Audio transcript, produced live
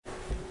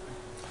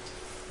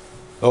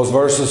Those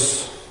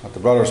verses that the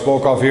brother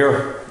spoke of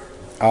here,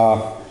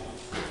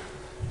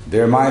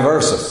 they're my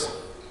verses.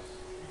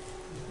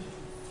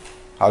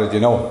 How did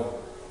you know?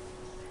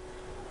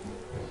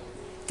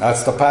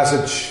 That's the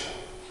passage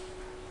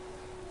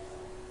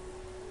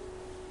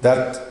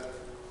that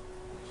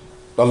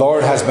the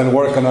Lord has been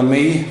working on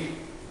me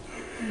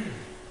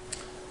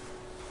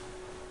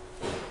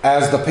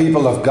as the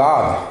people of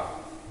God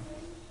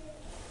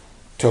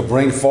to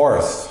bring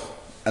forth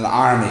an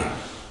army,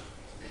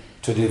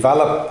 to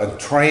develop and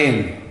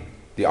train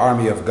the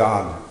army of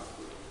God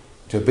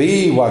to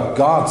be what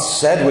God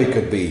said we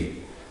could be.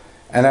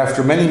 And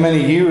after many,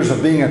 many years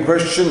of being a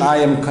Christian, I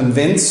am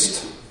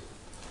convinced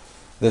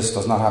this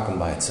does not happen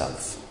by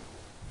itself.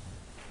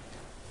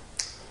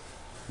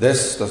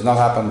 This does not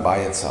happen by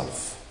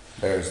itself.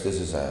 This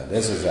is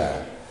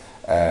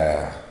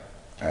a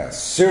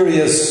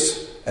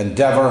serious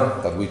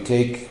endeavor that we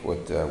take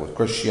with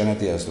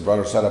Christianity, as the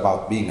brother said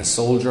about being a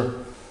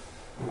soldier.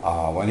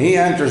 When he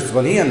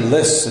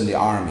enlists in the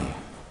army,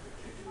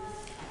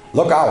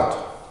 look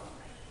out.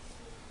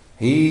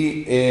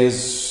 He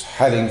is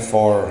heading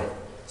for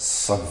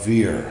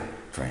severe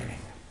training.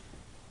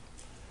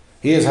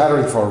 He is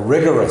heading for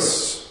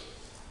rigorous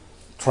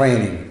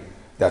training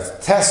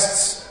that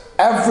tests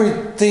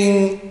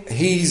everything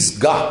he's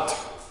got.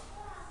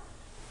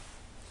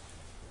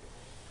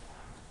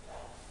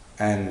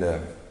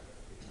 And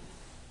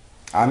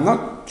I'm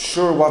not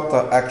sure what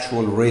the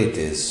actual rate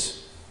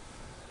is,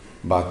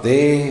 but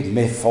they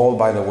may fall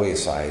by the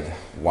wayside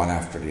one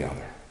after the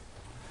other.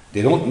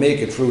 They don't make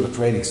it through the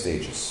training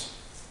stages.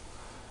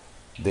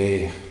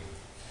 They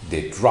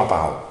drop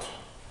out.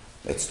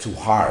 It's too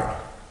hard.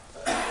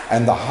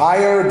 And the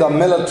higher the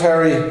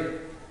military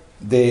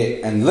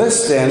they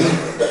enlist in,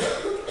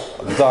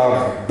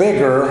 the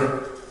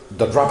bigger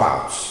the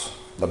dropouts,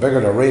 the bigger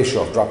the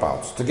ratio of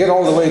dropouts. To get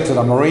all the way to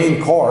the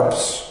Marine Corps,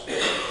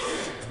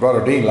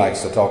 Brother Dean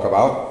likes to talk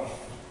about,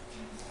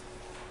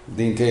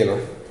 Dean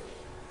Taylor,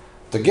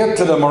 to get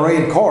to the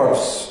Marine Corps,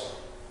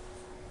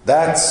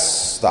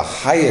 that's the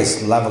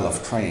highest level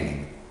of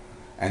training.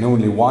 And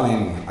only one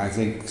in, I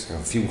think, a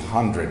few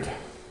hundred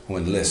who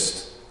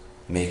enlist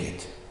make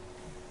it.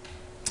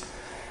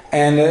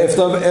 And if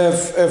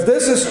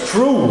this is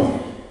true,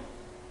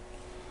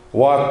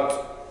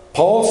 what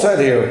Paul said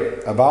here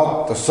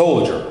about the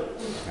soldier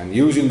and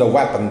using the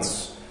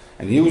weapons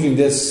and using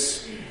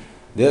this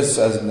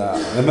as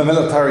the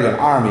military and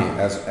army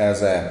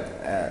as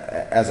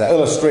an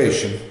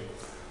illustration,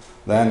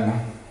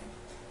 then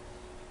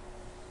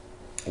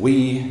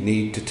we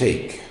need to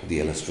take the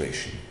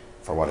illustration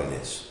for what it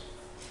is.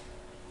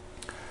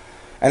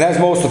 And as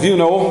most of you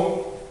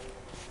know,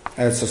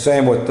 it's the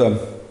same with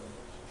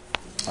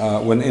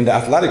when in the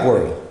athletic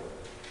world,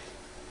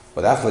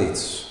 with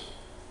athletes,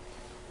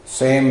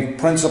 same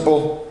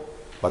principle,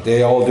 but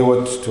they all do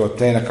it to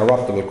obtain a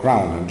corruptible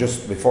crown. And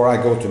just before I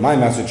go to my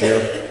message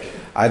here,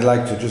 I'd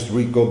like to just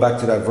go back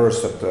to that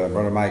verse that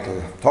Brother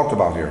Michael talked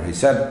about here. He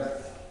said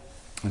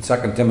in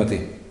 2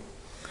 Timothy,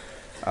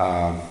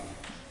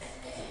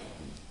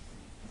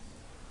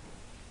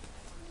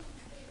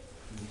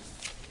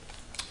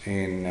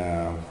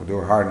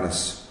 endure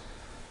hardness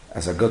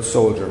as a good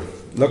soldier.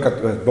 Look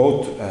at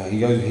both.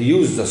 He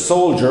used the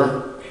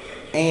soldier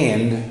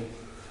and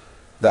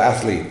the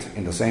athlete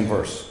in the same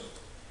verse.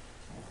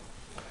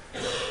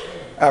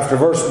 After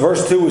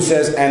verse 2 it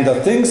says, and the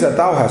things that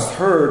thou hast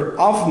heard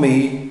of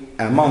me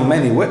among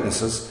many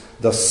witnesses,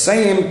 the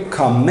same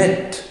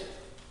commit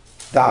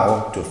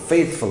thou to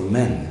faithful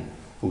men,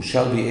 who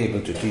shall be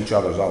able to teach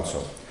others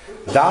also.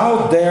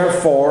 Thou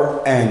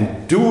therefore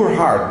endure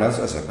hardness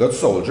as a good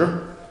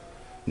soldier.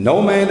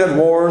 No man that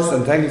wars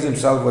entangles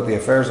himself with the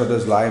affairs of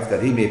this life,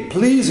 that he may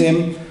please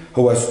him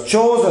who has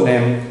chosen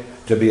him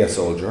to be a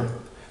soldier.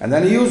 And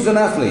then he used an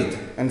athlete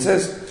and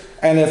says,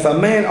 and if a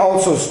man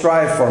also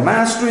strive for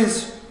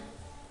masteries,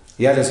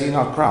 yet is he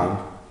not crowned,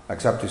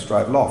 except he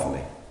strive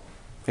lawfully.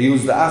 He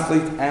used the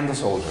athlete and the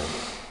soldier.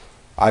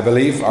 I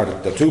believe are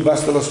the two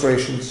best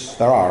illustrations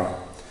there are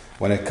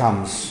when it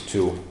comes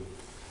to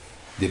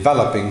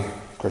developing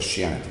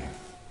Christianity.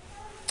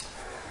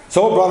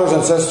 So, brothers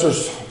and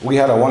sisters, we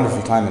had a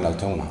wonderful time in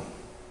Altona.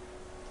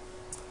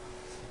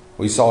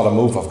 We saw the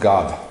move of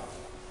God.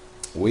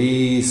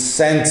 We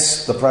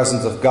sensed the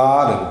presence of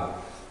God, and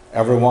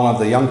every one of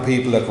the young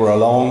people that were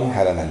alone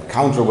had an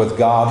encounter with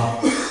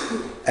God,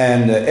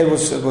 and it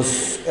was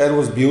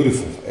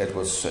beautiful. It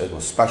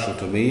was special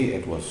to me.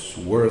 It was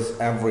worth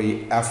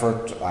every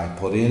effort I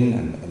put in,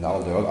 and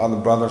all the other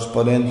brothers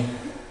put in,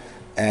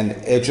 and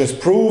it just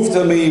proved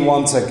to me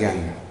once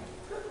again.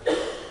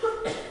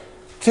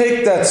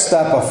 Take that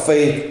step of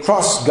faith,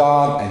 trust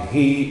God, and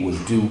He will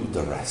do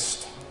the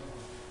rest.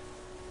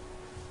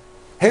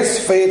 His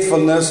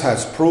faithfulness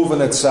has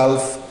proven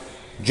itself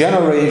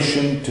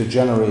generation to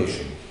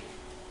generation.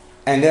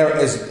 And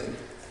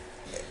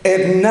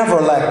it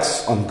never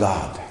lacks on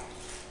God.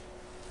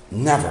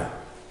 Never.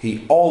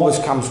 He always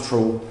comes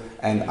through,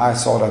 and I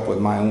saw that with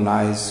my own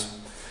eyes.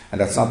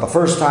 And that's not the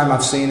first time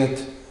I've seen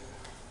it.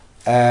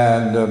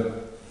 And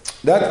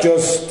that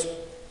just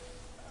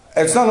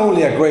It's not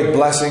only a great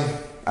blessing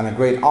and a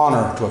great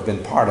honor to have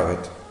been part of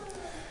it,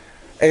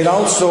 it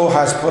also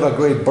has put a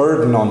great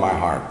burden on my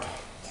heart.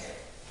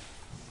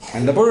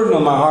 And the burden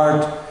on my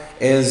heart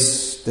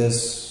is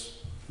this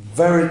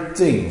very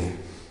thing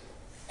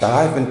that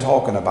I've been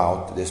talking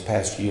about this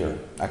past year,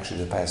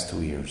 actually the past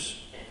 2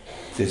 years.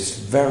 This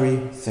very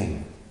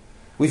thing.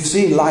 We've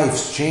seen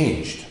lives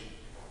changed.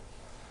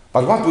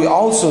 But what we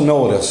also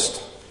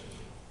noticed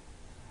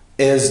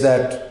is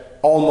that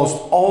almost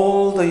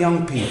all the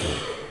young people,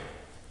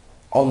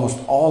 almost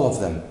all of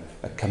them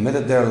that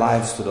committed their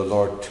lives to the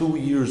Lord 2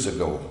 years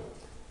ago,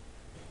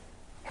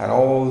 had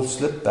all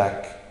slipped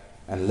back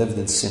and lived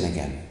in sin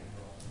again.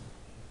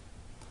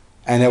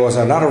 And there was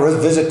another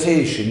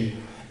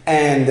visitation,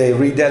 and they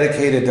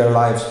rededicated their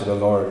lives to the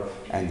Lord,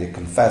 and they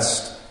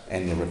confessed,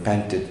 and they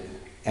repented,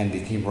 and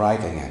became right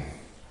again.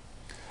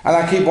 And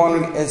I keep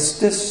wondering, is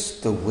this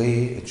the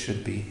way it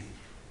should be?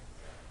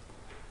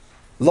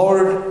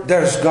 Lord,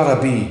 there's got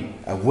to be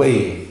a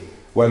way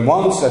when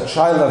once a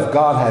child of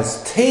God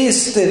has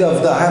tasted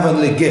of the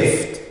heavenly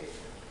gift,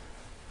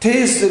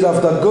 tasted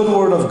of the good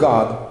word of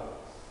God,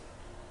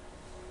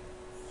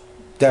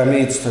 there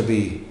needs to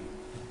be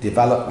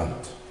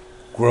development,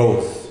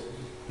 growth,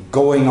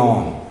 going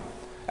on.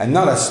 And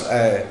not as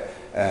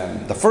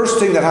the first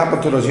thing that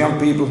happened to those young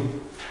people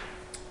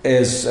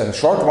is a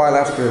short while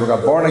after they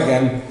got born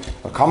again,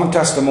 a common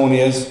testimony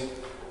is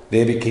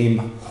they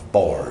became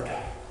bored.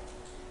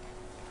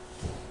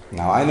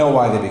 Now I know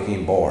why they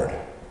became bored.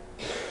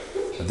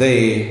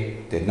 They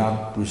did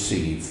not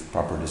receive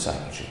proper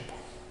discipleship.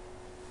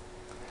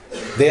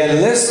 They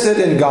enlisted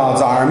in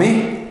God's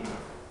army,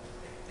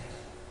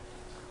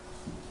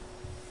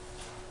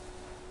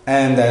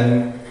 and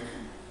then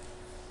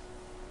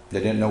they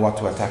didn't know what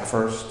to attack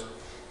first,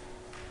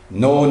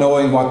 no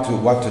knowing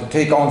what to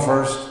take on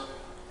first,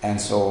 and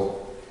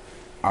so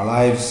the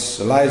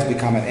lives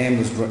become an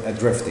aimless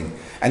drifting.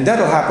 And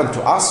that'll happen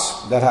to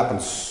us. That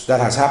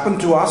has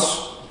happened to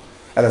us.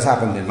 That has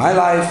happened in my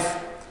life.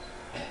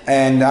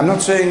 And I'm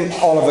not saying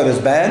all of it is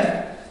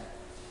bad,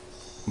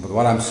 but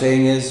what I'm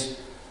saying is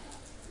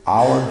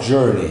our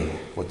journey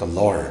with the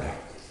Lord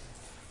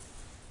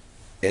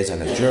is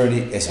an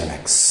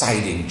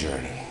exciting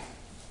journey.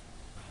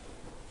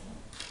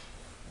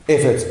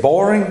 If it's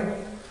boring,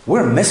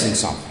 we're missing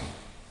something.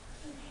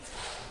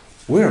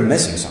 We're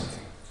missing something.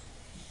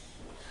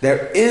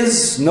 There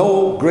is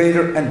no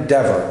greater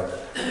endeavor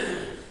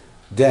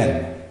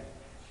than,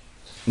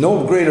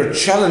 no greater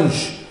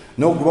challenge,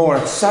 no more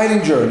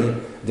exciting journey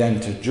than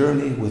to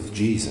journey with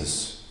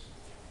Jesus,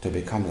 to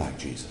become like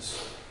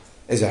Jesus.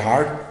 Is it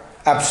hard?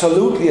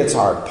 Absolutely it's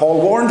hard.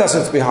 Paul warned us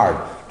it's be hard.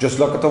 Just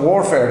look at the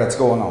warfare that's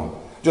going on.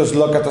 Just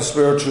look at the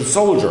spiritual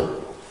soldier.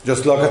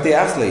 Just look at the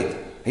athlete.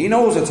 He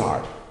knows it's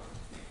hard.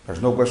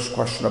 There's no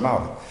question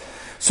about it.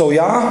 So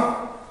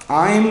yeah,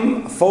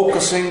 I'm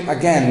focusing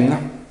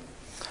again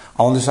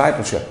on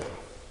discipleship.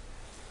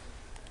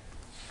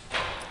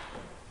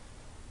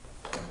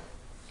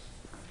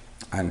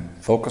 I'm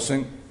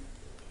focusing,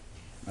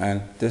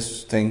 and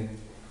this thing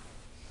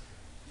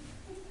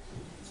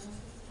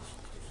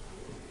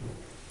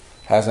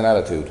has an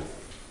attitude.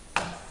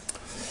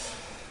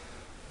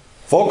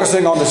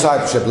 Focusing on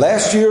discipleship.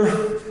 Last year,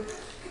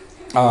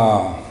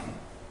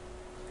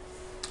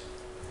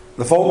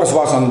 the focus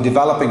was on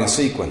developing a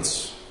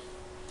sequence.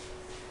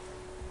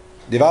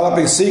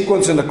 Developing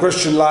sequence in the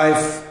Christian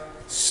life.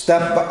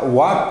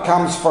 What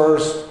comes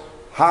first?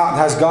 How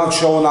has God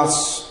shown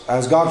us?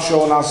 Has God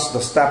shown us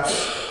the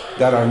steps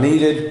that are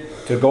needed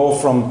to go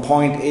from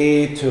point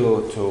A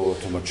to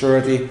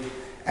maturity?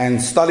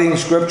 And studying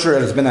Scripture,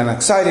 it has been an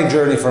exciting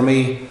journey for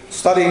me.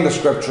 Studying the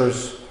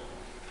Scriptures,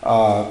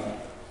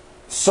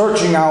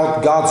 searching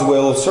out God's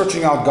will,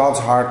 searching out God's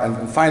heart,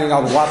 and finding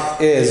out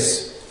what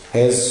is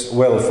His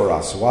will for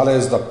us. What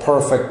is the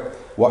perfect?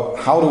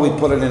 How do we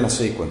put it in a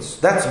sequence?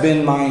 That's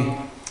been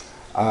my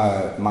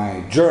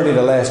journey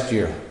the last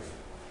year.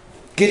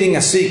 Getting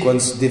a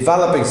sequence,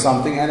 developing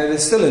something, and it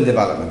is still in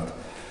development.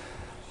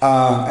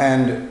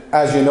 And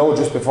as you know,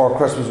 just before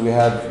Christmas we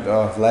had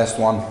the last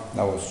one.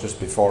 That was just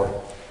before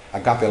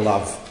Agape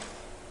Love.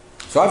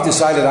 So I've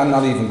decided I'm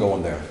not even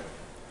going there.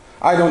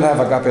 I don't have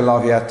Agape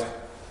Love yet,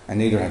 and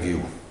neither have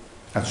you.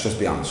 Let's just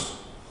be honest.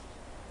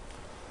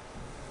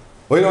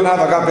 We don't have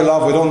Agape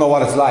Love. We don't know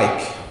what it's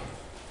like.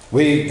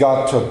 We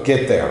got to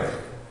get there.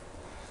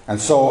 And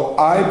so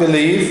I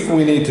believe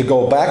we need to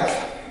go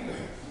back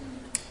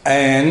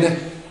and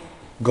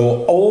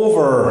go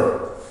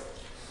over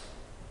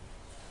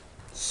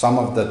some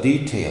of the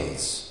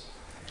details.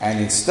 And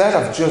instead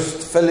of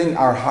just filling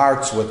our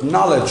hearts with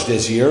knowledge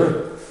this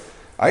year,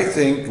 I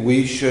think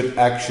we should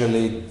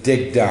actually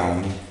dig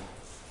down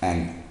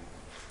and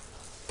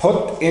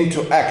put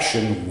into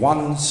action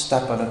one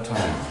step at a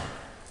time,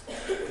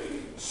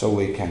 so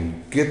we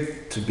can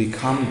get to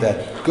become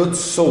that good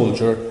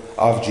soldier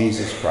of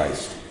Jesus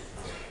Christ.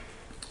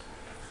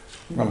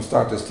 I'm going to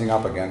start this thing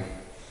up again.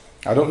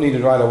 I don't need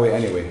it right away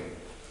anyway.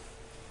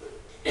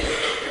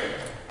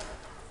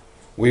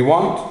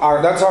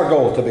 That's our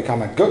goal, to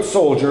become a good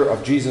soldier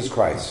of Jesus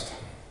Christ.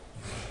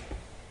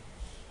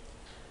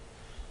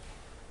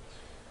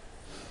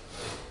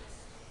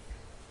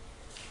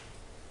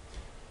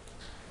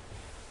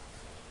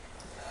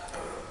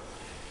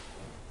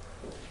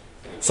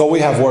 So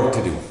we have work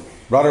to do.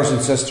 Brothers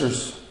and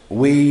sisters,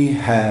 we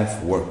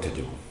have work to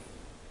do.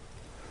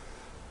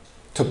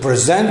 To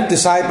present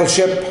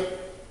discipleship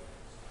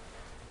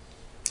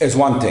is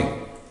one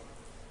thing.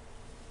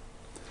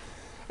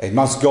 It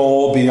must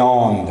go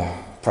beyond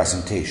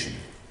presentation.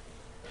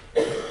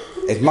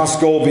 It must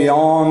go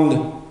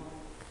beyond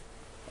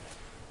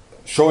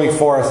showing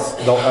forth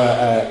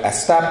a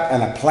step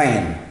and a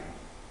plan.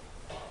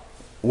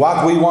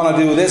 What we want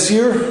to do this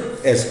year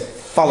is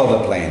follow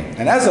the plan.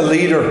 And as a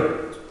leader,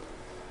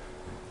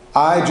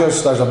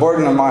 there's a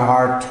burden on my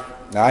heart.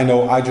 I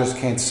know I just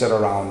can't sit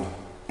around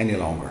any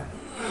longer.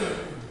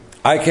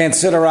 I can't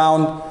sit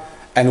around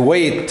and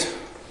wait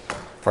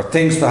for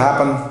things to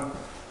happen,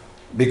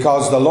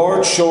 because the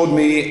Lord showed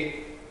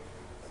me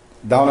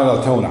down in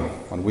Altona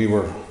when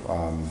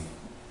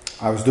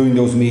I was doing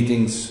those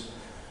meetings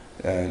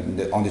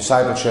on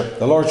discipleship.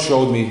 The Lord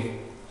showed me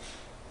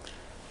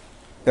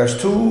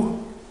there's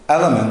two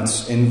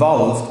elements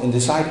involved in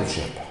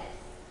discipleship.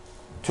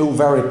 Two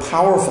very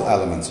powerful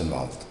elements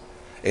involved.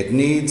 It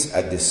needs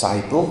a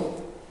disciple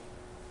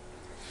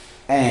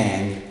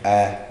and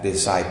a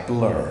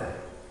discipler.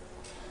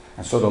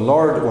 And so the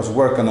Lord was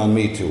working on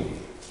me too.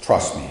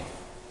 Trust me.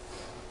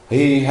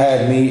 He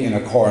had me in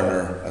a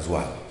corner as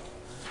well.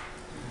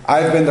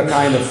 I've been the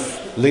kind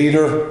of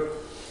leader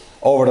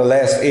over the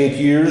last 8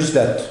 years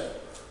that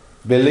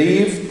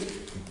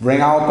believed,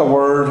 bring out the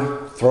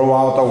word, throw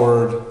out the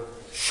word,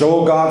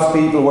 show God's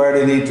people where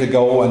they need to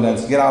go, and then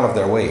get out of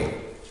their way.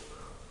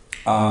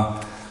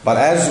 But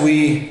as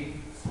we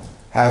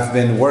have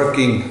been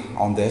working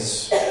on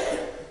this,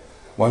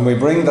 when we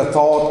bring the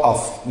thought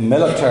of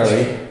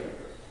military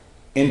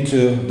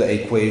into the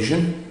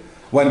equation,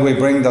 when we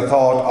bring the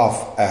thought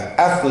of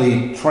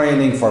athlete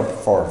training for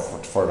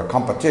the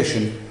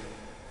competition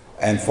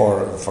and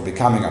for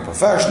becoming a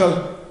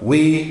professional,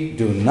 we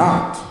do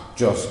not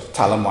just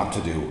tell them what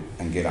to do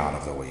and get out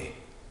of the way.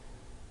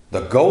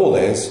 The goal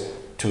is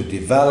to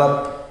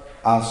develop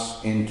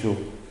us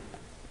into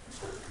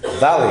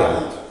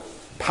valiant,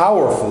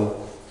 powerful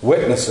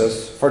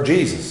witnesses for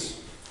Jesus.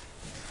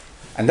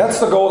 And that's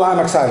the goal I'm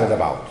excited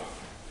about.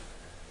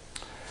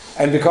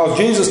 And because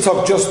Jesus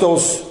took just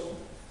those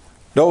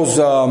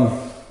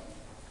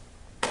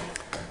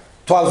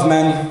 12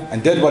 men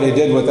and did what he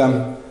did with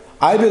them,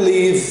 I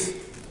believe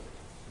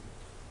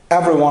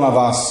every one of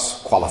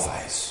us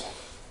qualifies.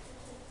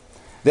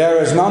 There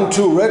is none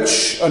too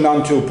rich or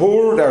none too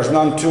poor. There's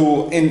none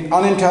too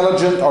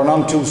unintelligent or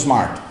none too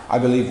smart. I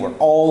believe we're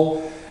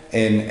all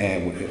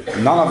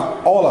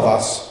all of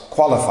us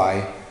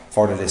qualify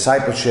for the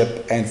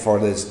discipleship and for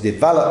this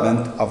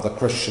development of the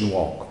Christian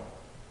walk.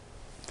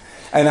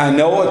 And I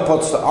know it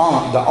puts the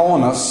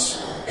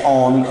onus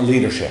on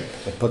leadership.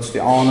 It puts the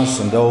onus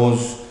on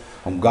those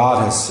whom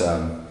God has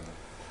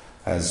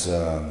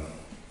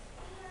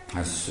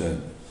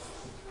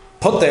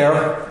put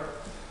there,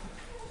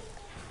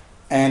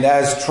 and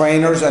as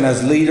trainers and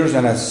as leaders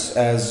and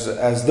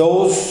as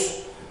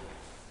those,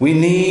 we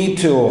need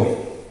to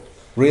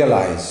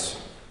realize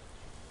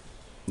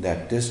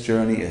that this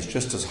journey is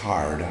just as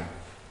hard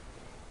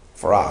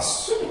for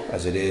us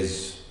as it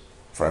is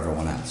for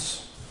everyone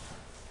else.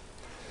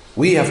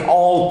 We have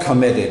all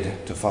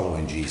committed to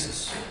following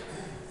Jesus.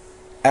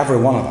 Every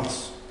one of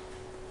us.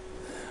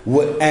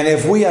 And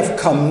if we have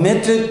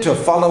committed to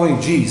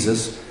following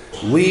Jesus,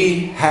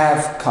 we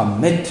have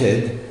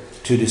committed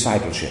to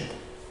discipleship.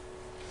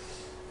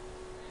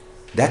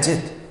 That's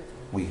it.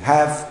 We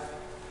have,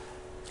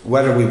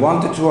 whether we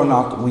wanted to or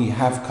not, we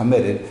have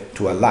committed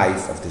to a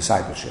life of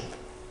discipleship.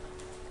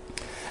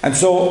 And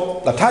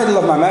so the title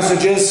of my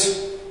message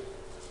is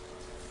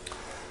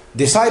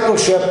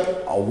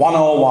Discipleship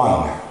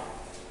 101.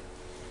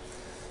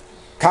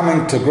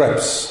 Coming to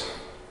grips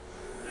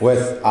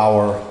with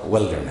our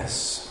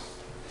wilderness.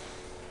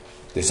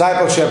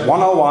 Discipleship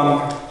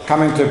 101,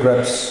 coming to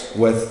grips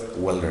with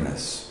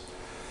wilderness.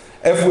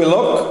 If we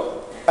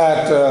look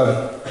at,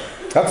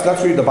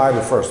 let's read the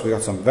Bible first. We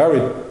got some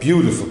very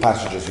beautiful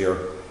passages here.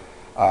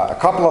 A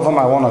couple of them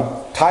I want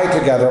to tie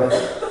together.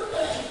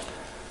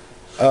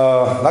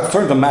 Let's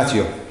turn to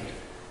Matthew.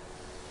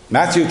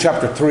 Matthew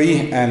chapter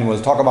 3, and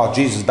we'll talk about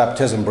Jesus'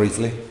 baptism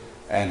briefly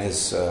and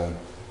his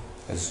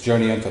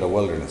journey into the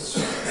wilderness.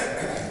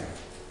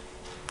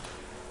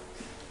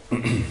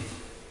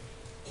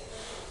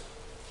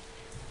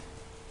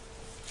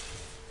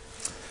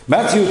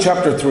 Matthew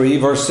chapter 3,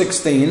 verse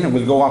 16, and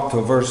we'll go up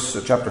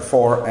to chapter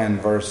 4 and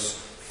verse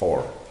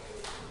 4.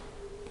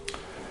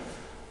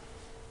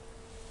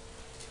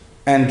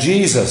 And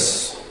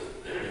Jesus,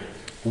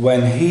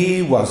 when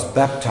he was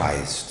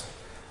baptized,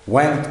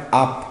 went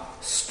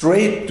up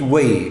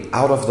straightway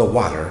out of the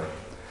water,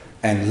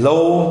 and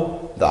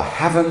lo, the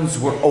heavens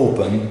were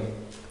opened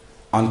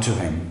unto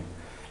him,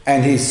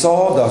 and he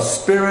saw the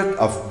Spirit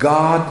of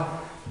God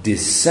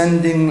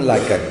descending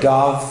like a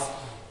dove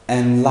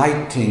and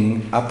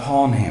lighting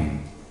upon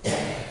him.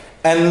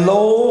 And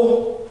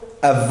lo,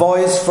 a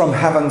voice from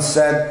heaven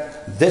said,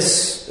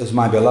 This is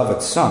my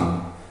beloved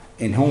Son,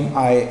 in whom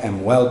I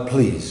am well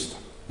pleased.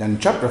 Then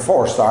chapter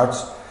 4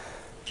 starts,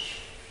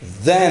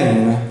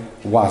 Then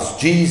was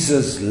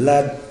Jesus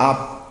led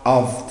up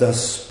of the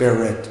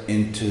Spirit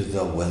into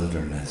the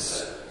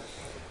wilderness.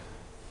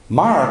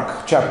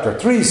 Mark chapter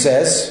 3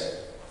 says,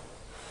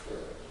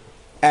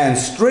 and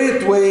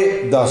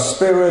straightway the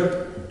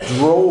Spirit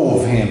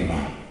drove him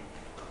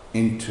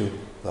into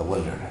the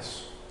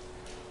wilderness.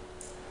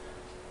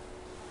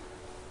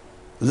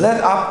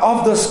 Led up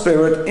of the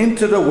Spirit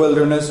into the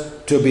wilderness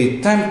to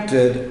be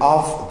tempted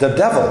of the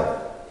devil.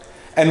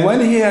 And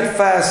when he had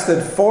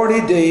fasted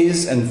 40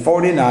 days and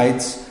 40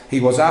 nights, he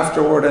was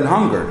afterward and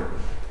hungered.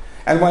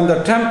 And when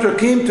the tempter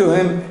came to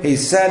him, he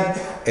said,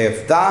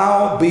 if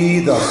thou be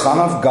the Son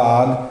of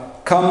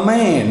God,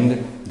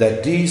 command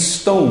that these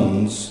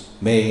stones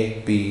may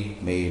be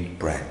made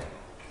bread.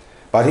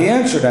 But he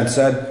answered and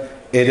said,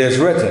 it is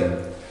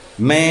written,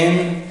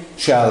 man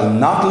shall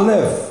not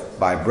live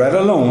by bread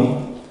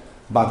alone,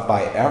 but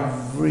by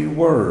every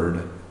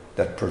word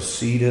that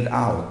proceeded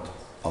out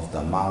of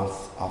the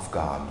mouth of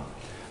God.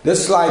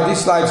 These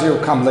slides here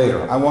come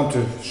later. I want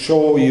to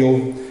show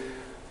you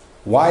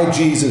why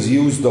Jesus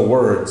used the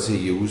words he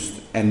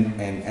used, and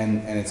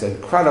it's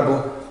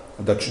incredible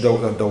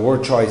the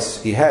word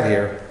choice he had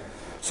here.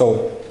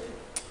 So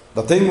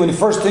the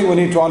first thing we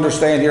need to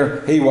understand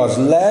here, he was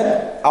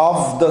led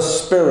of the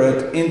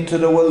Spirit into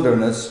the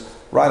wilderness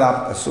right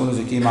up as soon as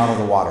he came out of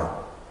the water.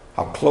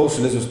 How close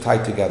this was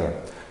tied together.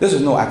 This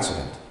is no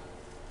accident.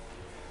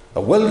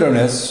 The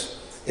wilderness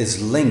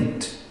is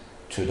linked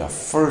to the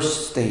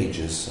first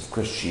stages of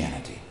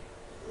Christianity.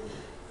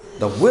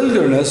 The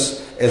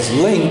wilderness is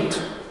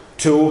linked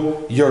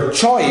to your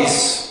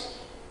choice,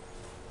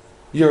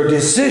 your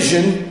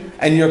decision,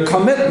 and your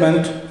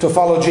commitment to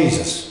follow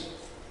Jesus.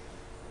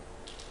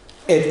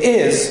 It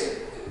is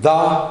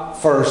the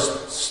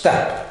first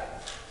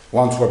step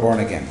once we're born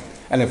again.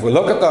 And if we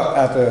look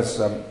at this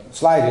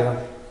slide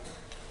here,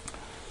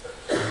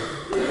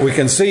 we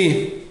can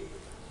see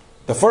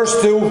the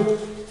first two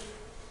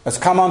is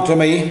come unto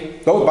me.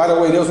 By the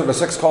way, those are the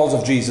 6 calls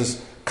of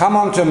Jesus. Come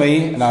unto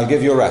me and I'll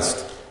give you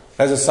rest.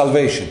 There's a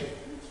salvation.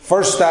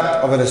 First step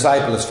of a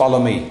disciple is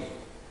follow me.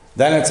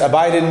 Then it's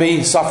abide in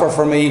me, suffer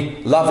for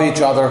me, love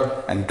each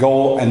other, and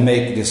go and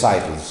make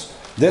disciples.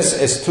 This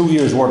is 2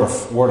 years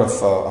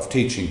worth of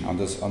teaching on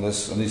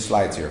these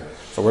slides here.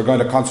 So we're going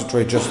to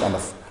concentrate just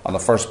on the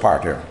first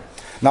part here.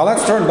 Now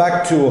let's turn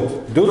back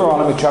to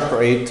Deuteronomy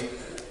chapter 8,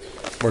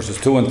 verses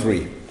 2 and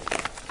 3.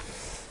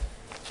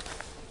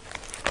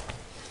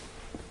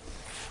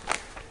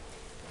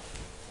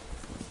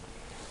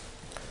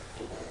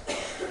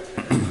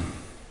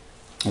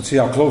 Let's see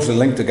how closely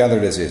linked together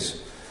this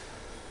is.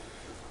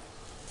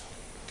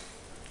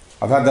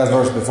 I've had that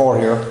verse before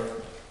here.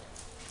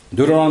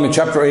 Deuteronomy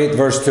chapter 8,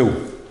 verse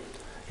 2.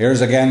 Here's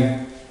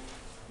again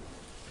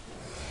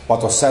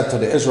what was said to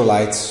the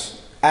Israelites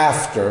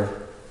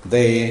after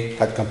they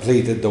had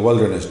completed the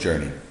wilderness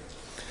journey.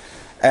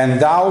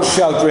 And thou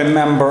shalt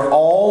remember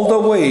all the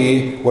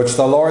way which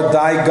the Lord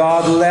thy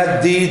God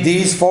led thee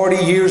these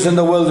 40 years in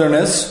the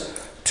wilderness,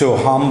 to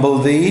humble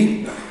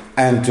thee,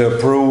 and to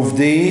prove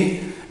thee,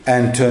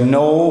 and to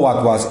know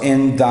what was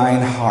in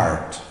thine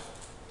heart,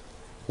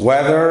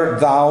 whether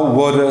thou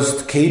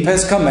wouldest keep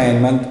his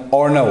commandment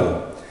or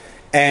no.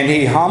 And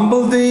he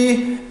humbled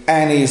thee,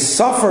 and he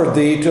suffered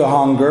thee to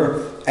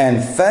hunger,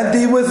 and fed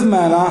thee with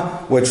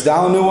manna, which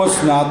thou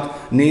knewest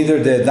not,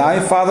 neither did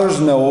thy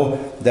fathers know,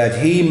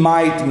 that he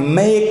might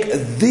make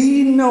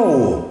thee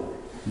know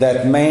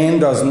that man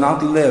does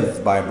not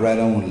live by bread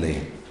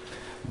only,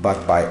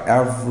 but by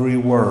every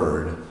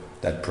word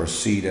that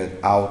proceeded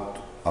out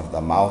of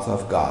the mouth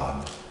of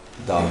God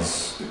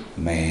does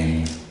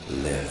man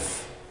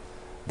live.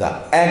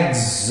 The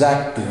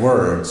exact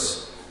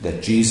words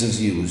that Jesus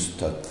used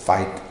to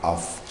fight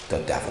off the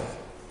devil.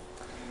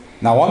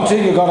 Now, one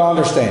thing you've got to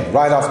understand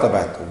right off the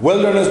bat,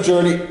 wilderness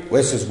journey,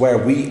 this is where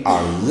we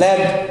are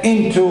led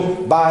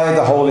into by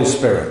the Holy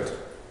Spirit.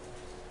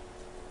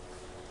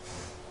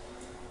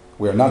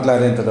 We are not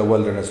led into the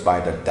wilderness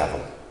by the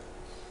devil.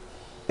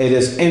 It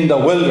is in the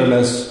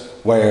wilderness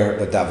where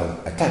the devil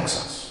attacks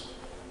us.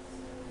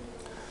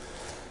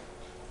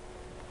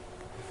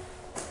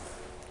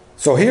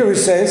 So here he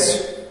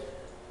says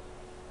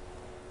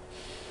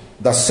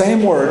the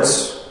same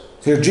words.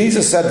 Here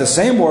Jesus said the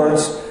same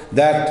words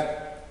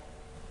that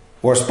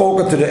were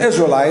spoken to the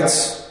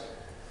Israelites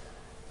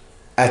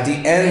at the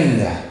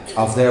end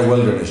of their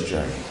wilderness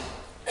journey,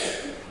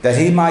 that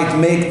he might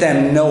make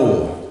them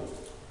know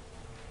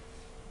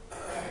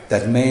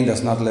that man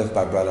does not live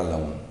by bread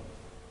alone,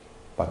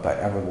 but by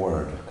every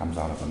word that comes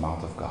out of the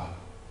mouth of God,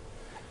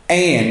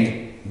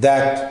 and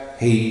that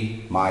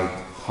he might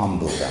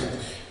humble them.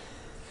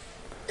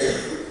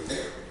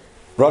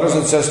 Brothers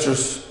and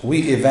sisters,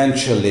 we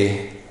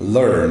eventually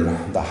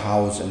learn the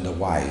hows and the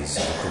whys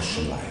of the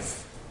Christian life.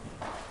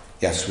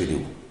 Yes, we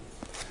do.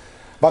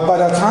 But by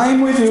the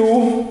time we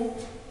do,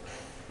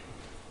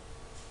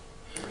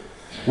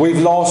 we've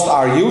lost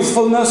our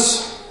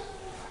youthfulness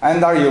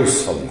and our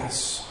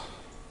usefulness.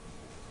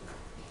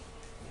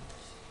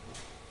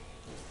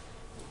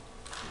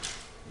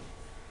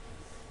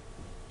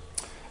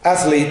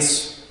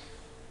 Athletes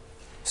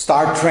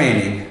start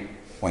training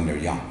when they're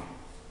young.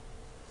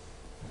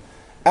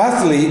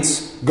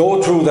 Athletes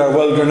go through their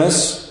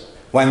wilderness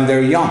when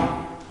they're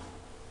young.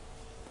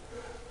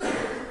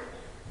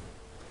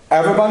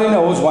 Everybody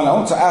knows when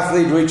once an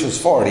athlete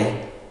reaches 40,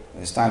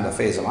 it's time to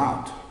phase him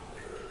out.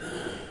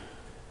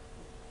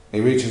 He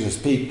reaches his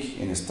peak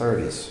in his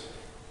 30s.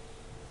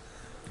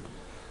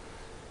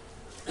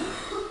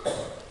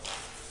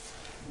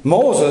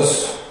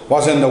 Moses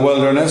was in the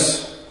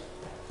wilderness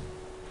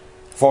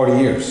 40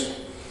 years.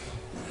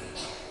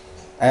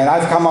 And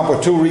I've come up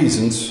with two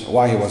reasons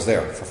why he was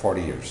there for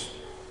 40 years.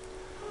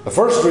 The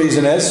first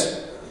reason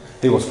is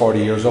he was 40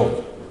 years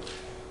old.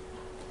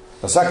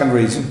 The second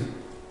reason,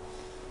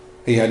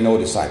 he had no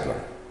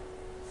discipler.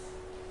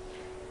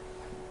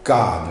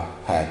 God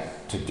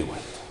had to do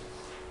it.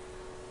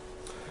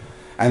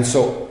 And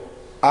so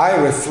I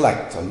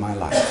reflect on my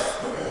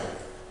life.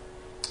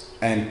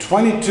 And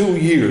 22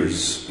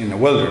 years in the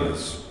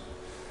wilderness,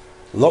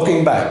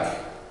 looking back,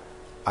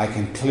 I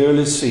can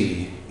clearly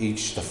see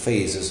the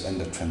phases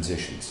and the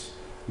transitions.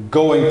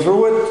 Going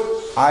through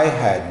it, I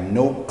had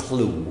no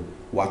clue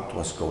what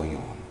was going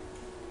on.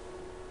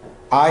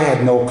 I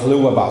had no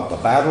clue about the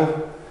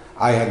battle.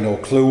 I had no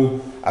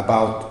clue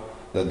about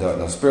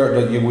the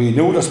spirit. We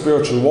knew the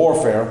spiritual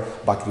warfare,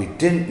 but we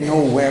didn't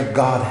know where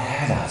God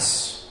had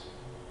us.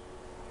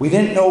 We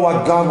didn't know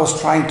what God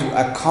was trying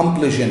to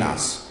accomplish in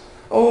us.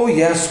 Oh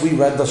yes, we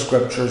read the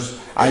scriptures.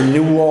 I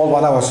knew all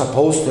what I was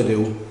supposed to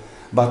do,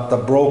 but the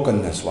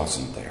brokenness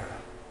wasn't there.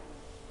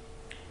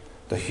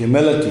 The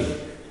humility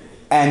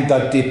and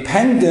the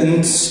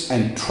dependence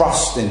and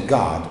trust in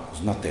God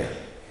was not there.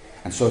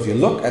 And so if you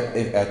look at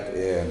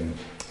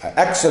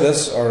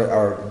Exodus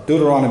or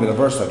Deuteronomy, the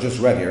verse I just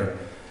read here,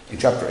 in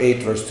chapter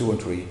 8, verse 2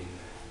 and 3,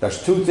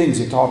 there's two things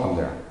he taught them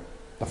there.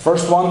 The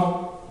first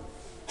one,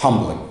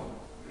 humbling.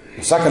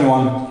 The second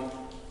one,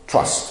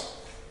 trust.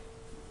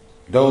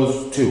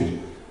 Those two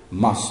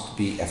must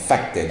be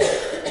effected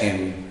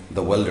in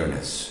the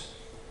wilderness.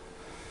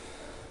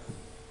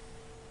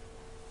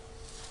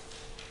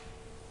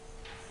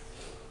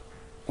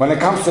 When it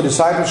comes to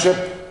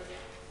discipleship,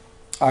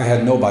 I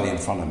had nobody in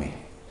front of me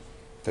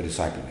to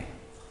disciple me.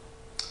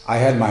 I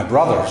had my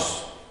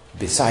brothers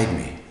beside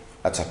me.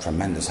 That's a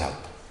tremendous help.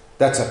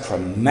 That's a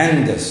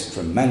tremendous,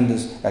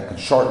 that can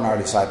shorten our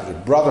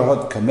discipleship.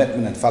 Brotherhood,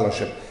 commitment, and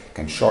fellowship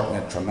can shorten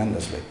it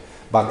tremendously.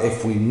 But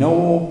if we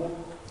know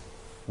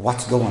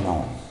what's going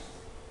on,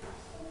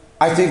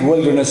 I think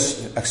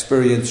wilderness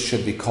experience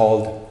should be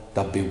called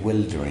the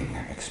bewildering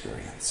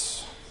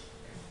experience.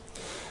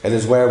 It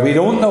is where we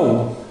don't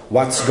know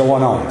what's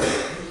going on.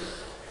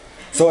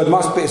 So it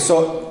must be,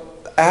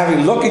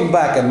 looking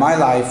back at my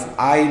life,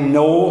 I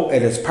know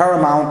it is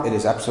paramount, it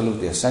is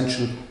absolutely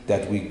essential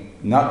that we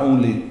not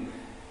only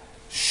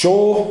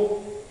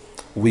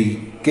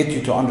we get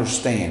you to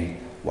understand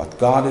what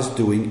God is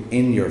doing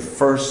in your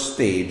first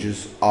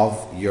stages of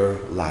your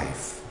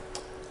life.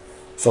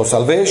 So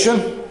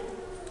salvation,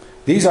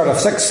 these are the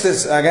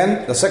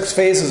six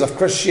phases of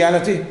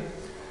Christianity.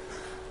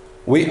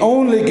 We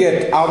only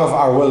get out of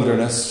our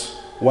wilderness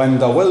when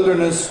the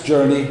wilderness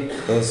journey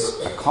is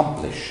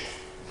accomplished.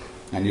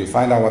 And you'll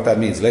find out what that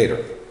means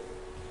later.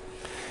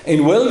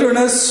 In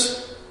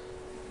wilderness,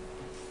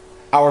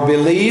 our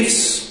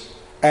beliefs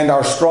and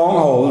our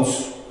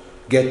strongholds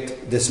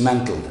get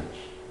dismantled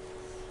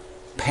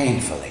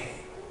painfully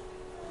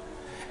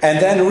and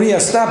then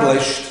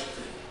reestablished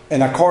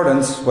in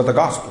accordance with the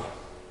gospel.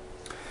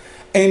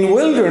 In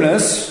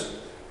wilderness,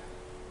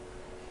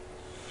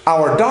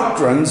 our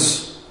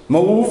doctrines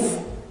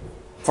move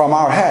from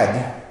our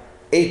head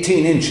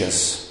 18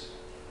 inches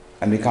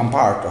and become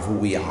part of who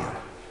we are.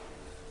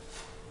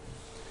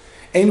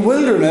 In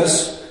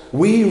wilderness,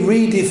 we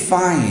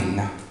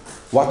redefine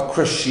what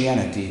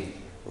Christianity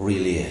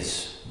really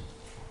is.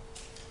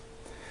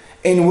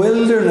 In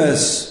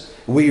wilderness,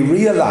 we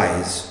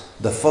realize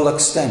the full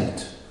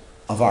extent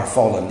of our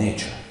fallen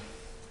nature.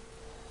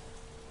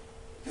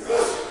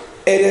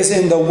 It is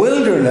in the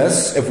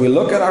wilderness, if we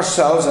look at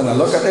ourselves and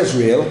look at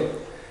Israel,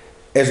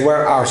 is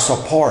where our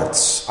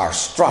supports, our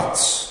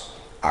struts,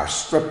 are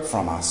stripped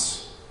from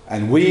us,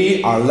 and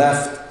we are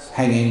left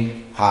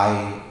hanging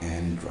high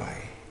and dry.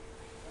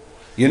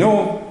 You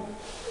know,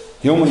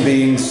 human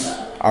beings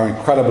are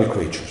incredible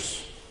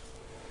creatures.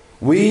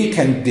 We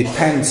can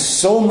depend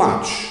so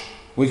much,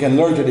 we can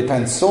learn to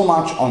depend so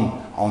much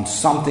on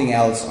something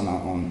else,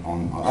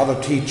 on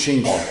other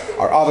teaching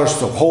or others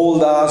to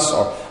hold us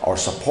or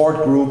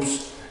support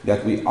groups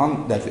that we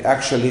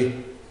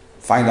actually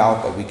find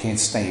out that we can't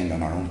stand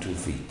on our own 2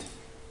 feet.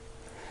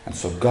 And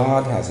so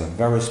God has a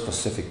very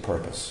specific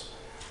purpose.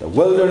 The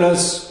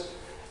wilderness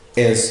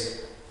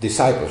is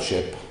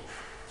discipleship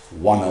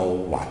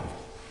 101.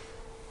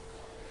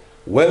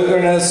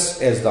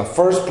 Wilderness is the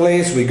first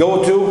place we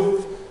go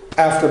to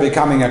after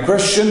becoming a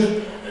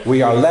Christian.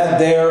 We are led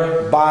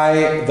there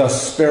by the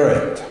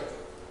Spirit.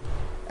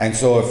 And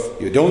so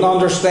if you don't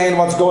understand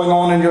what's going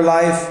on in your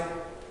life,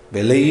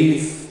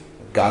 believe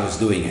God is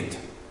doing it.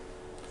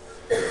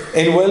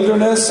 In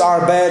wilderness,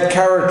 our bad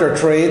character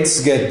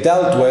traits get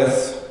dealt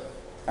with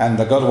and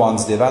the good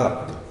ones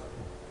develop.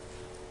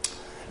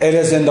 It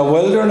is in the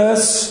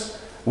wilderness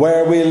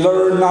where we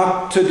learn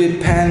not to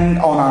depend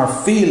on our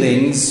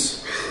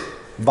feelings,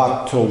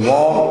 but to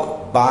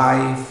walk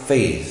by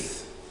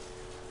faith,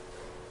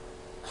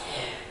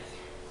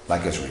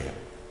 like Israel.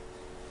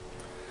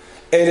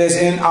 It is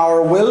in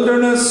our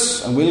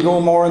wilderness, and we'll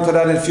go more into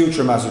that in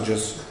future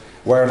messages,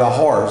 where the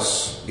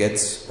horse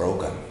gets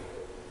broken,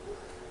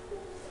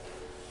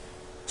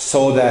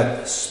 so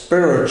that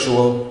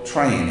spiritual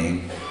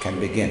training can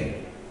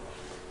begin.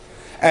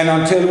 And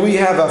until we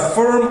have a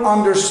firm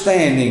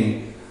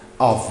understanding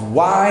of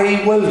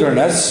why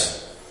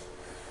wilderness,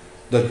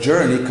 the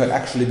journey could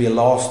actually be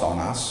lost on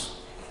us.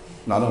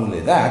 Not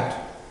only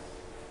that,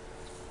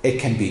 it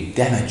can be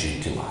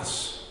damaging to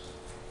us.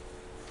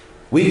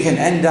 We can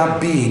end up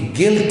being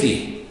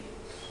guilty.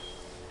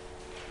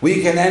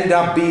 We can end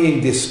up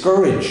being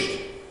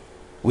discouraged.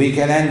 We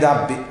can end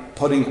up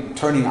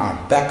turning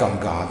our back on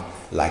God,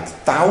 like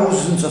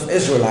thousands of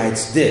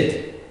Israelites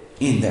did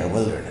in their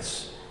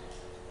wilderness,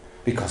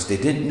 because they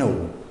didn't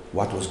know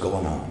what was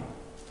going on.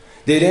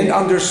 They didn't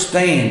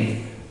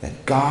understand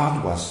that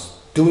God was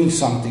doing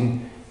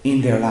something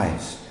in their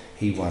lives.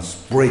 He was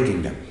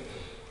breaking them.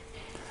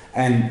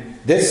 And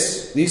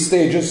these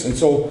stages, and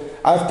so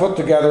I've put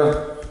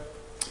together,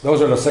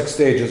 those are the 6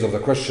 stages of the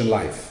Christian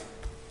life.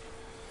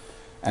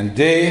 And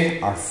they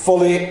are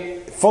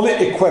fully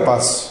equip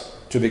us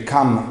to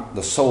become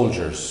the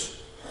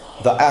soldiers,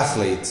 the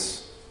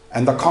athletes,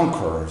 and the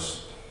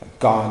conquerors that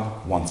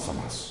God wants from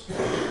us.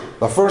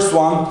 The first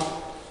one,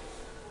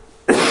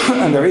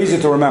 and they're easy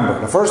to remember.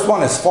 The first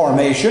one is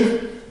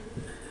formation,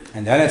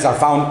 and then it's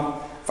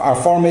our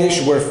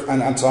formation,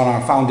 and it's on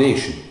our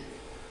foundation.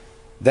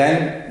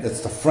 Then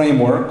it's the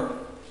framework,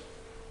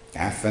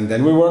 and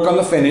then we work on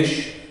the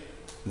finish.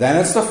 Then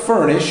it's the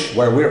furnish,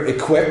 where we're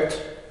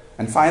equipped,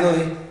 and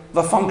finally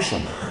the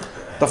function.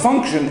 The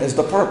function is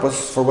the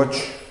purpose for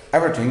which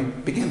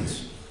everything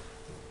begins.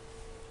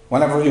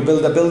 Whenever you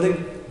build a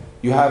building,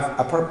 you have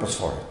a purpose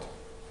for it.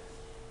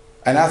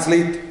 An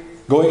athlete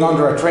going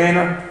under a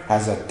trainer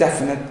has a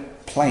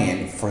definite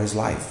plan for his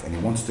life, and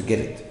he wants to get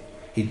it.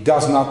 He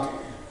does not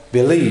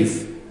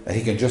believe that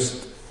he can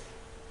just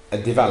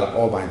develop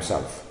all by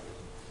himself.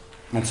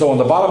 And so on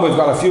the bottom we've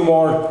got a few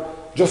more,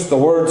 just the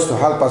words to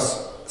help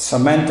us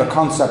cement the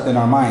concept in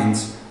our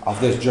minds of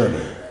this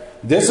journey.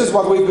 This is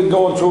what we've been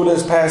going through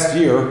this past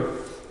year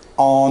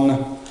on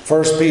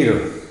 1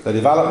 Peter, the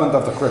development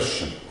of the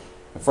Christian.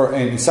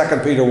 In 2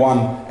 Peter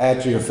 1,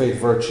 add to your faith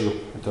virtue,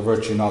 and to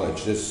virtue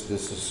knowledge. This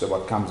is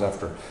what comes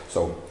after.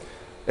 So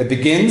it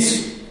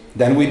begins,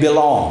 then we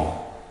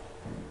belong.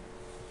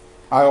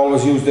 I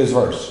always use this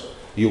verse.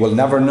 You will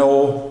never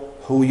know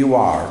who you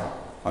are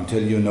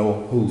until you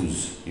know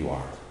whose you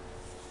are.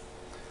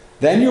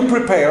 Then you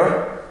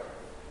prepare,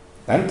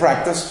 then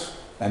practice,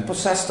 then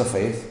possess the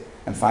faith,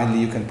 and finally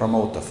you can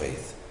promote the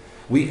faith.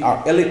 We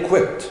are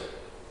ill-equipped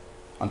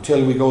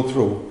until we go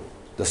through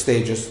the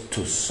stages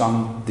to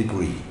some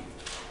degree.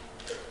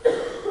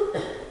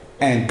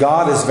 And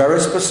God is very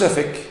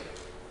specific,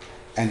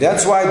 and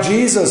that's why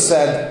Jesus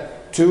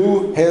said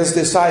to his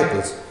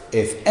disciples,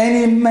 if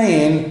any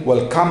man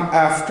will come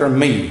after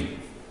me,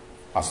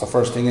 that's the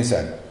first thing he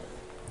said,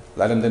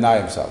 let him deny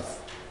himself.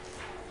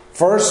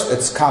 First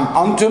it's come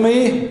unto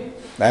me,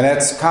 then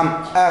it's come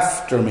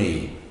after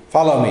me.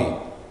 Follow me,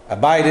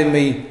 abide in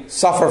me,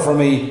 suffer for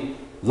me,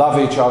 love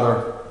each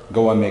other,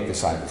 go and make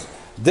disciples.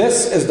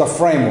 This is the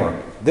framework.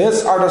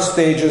 These are the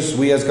stages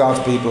we as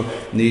God's people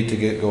need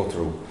to go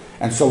through.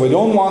 And so we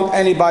don't want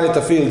anybody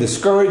to feel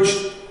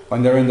discouraged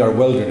when they're in their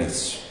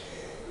wilderness.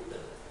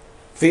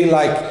 Feel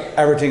like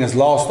everything is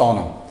lost on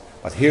them.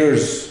 But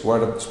here's where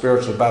the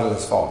spiritual battle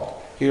is fought.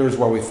 Here's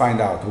where we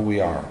find out who we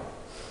are.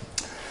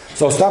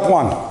 So step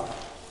 1.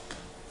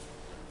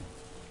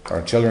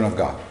 Are children of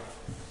God.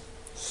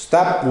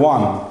 Step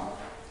 1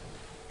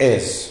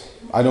 is,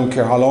 I don't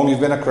care how long you've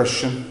been a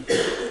Christian,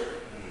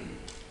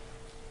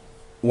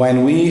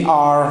 when we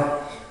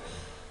are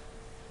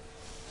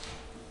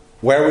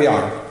where we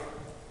are,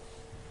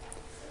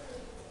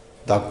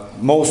 the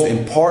most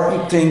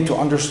important thing to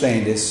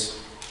understand is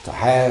to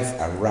have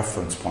a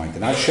reference point.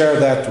 And I share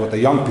that with the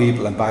young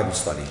people in Bible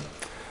study.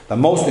 The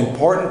most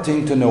important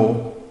thing to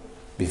know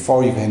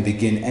before you can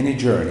begin any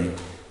journey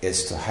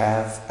is to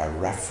have a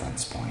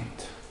reference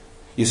point.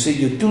 You see,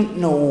 you don't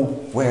know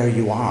where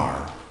you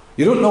are.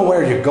 You don't know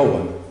where you're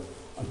going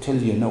until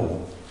you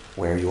know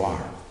where you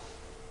are.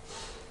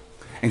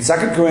 In 2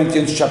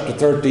 Corinthians chapter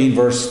 13,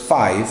 verse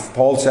 5,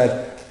 Paul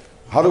said,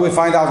 how do we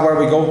find out where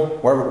we go?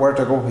 Where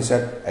to go? He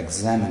said,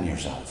 examine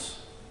yourselves.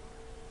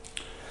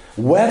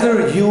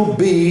 Whether you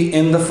be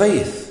in the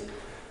faith.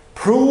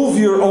 Prove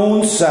your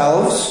own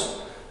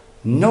selves.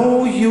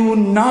 Know you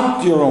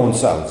not your own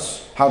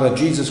selves. How that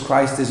Jesus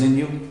Christ is in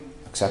you,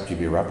 except you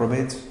be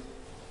reprobates.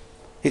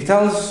 He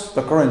tells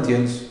the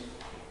Corinthians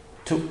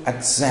to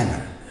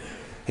examine.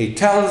 He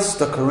tells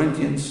the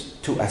Corinthians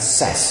to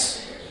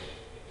assess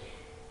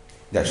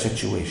their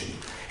situation.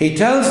 He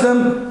tells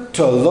them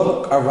to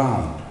look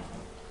around.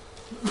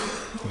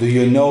 Do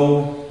you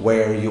know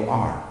where you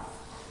are?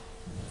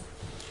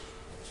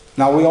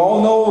 Now we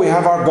all know we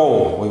have our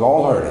goal. We've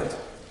all heard it.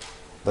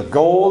 The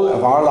goal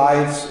of our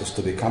lives is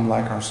to become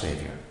like our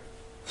Savior.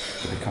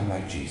 To become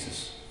like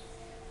Jesus.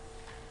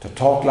 To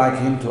talk like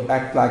Him, to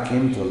act like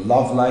Him, to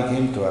love like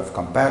Him, to have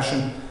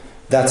compassion.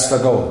 That's the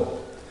goal.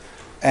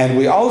 And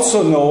we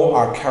also know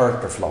our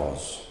character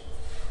flaws.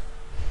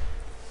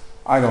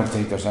 I don't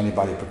think there's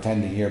anybody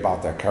pretending here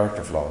about their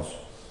character flaws.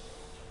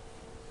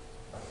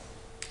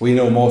 We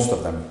know most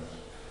of them.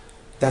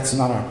 That's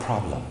not our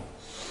problem.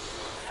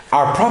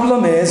 Our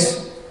problem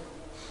is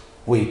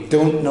we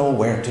don't know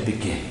where to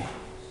begin.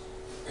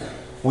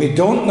 We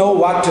don't know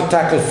what to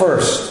tackle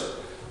first.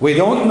 We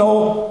don't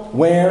know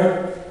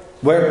where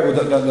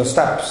the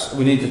steps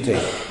we need to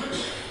take.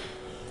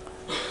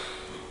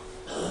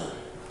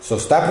 So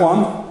step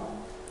one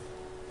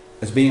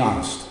is being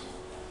honest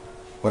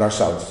with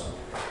ourselves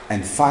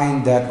and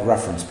find that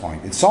reference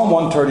point. In Psalm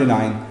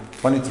 139,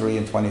 23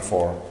 and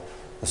 24,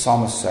 the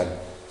psalmist said,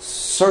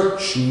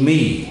 "Search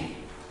me,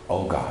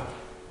 O God."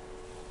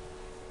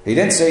 He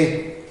didn't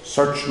say,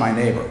 "Search my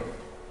neighbor,"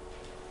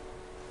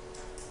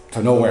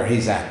 to know where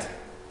he's at.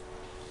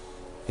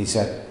 He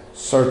said,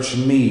 "Search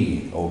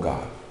me, O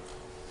God,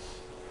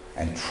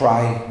 and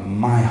try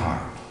my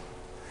heart,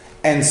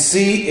 and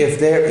see if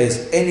there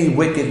is any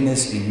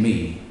wickedness in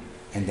me,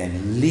 and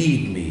then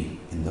lead me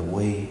in the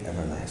way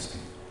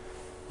everlasting."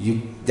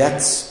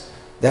 That's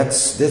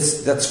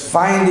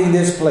finding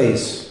this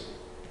place,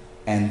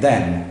 and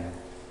then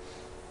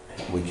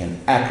we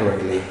can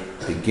accurately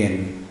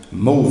begin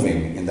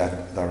moving in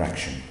that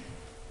direction.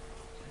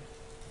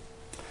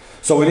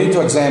 So we need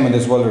to examine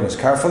this wilderness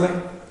carefully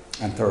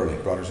and thoroughly,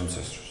 brothers and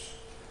sisters,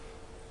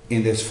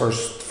 in this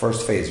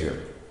first phase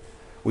here.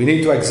 We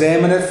need to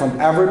examine it from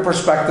every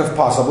perspective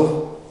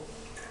possible.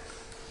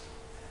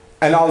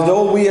 And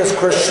although we as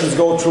Christians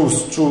go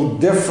through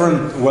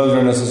different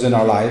wildernesses in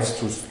our lives,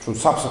 through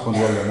subsequent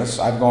wilderness,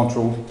 I've gone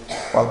through,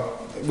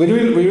 we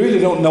really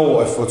don't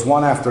know if it's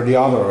one after the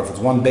other or if it's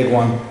one big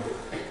one.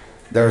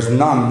 There's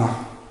none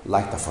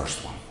like the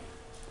first one.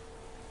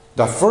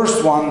 The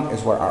first one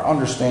is where our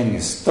understanding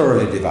is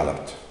thoroughly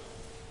developed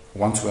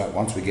once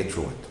we get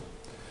through it.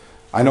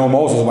 I know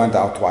Moses went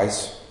out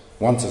twice,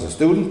 once as a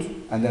student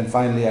and then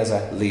finally as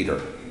a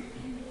leader,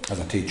 as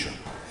a teacher.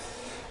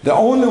 The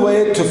only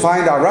way to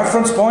find our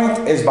reference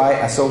point is by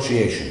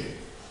association.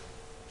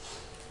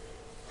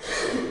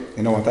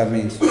 You know what that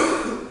means?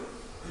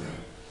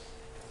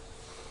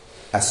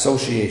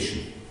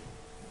 Association.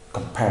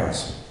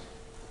 Comparison.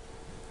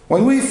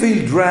 When we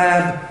feel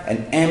drab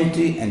and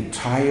empty and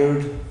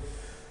tired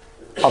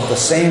of the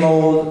same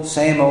old,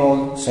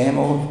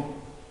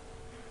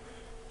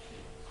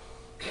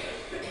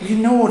 we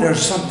know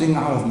there's something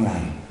out of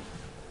line.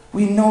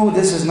 We know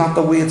this is not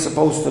the way it's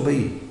supposed to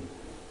be.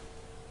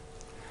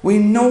 We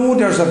know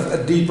there's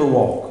a deeper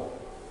walk.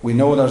 We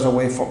know there's a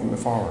way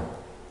forward.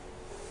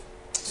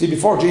 See,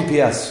 before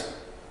GPS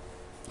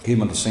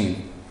came on the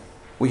scene,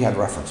 we had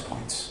reference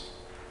points.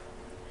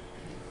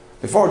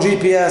 Before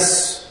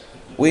GPS,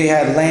 we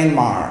had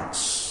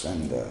landmarks,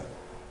 and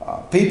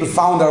people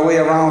found their way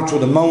around to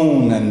the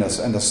moon and the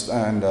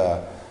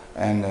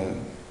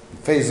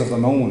phase of the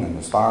moon and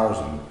the stars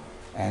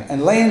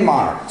and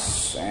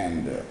landmarks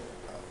and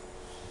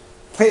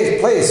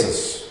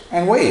places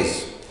and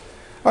ways.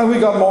 When we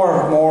got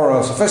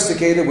more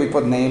sophisticated, we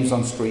put names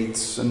on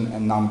streets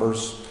and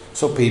numbers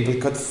so people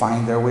could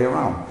find their way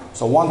around.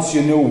 So once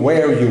you knew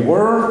where you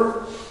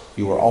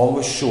were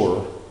always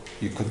sure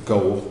you could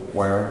go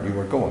where you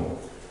were going.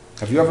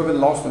 Have you ever been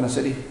lost in a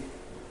city?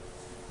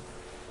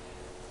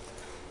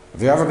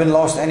 Have you ever been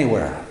lost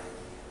anywhere?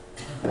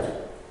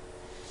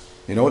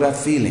 You know that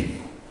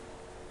feeling.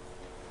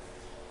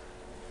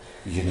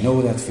 You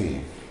know that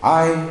feeling.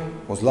 I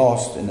was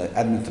lost in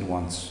Edmonton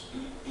once.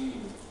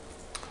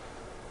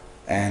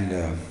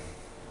 And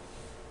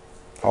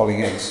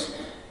hauling eggs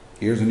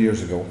years and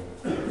years ago.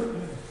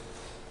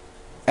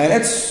 And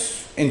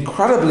it's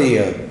incredibly,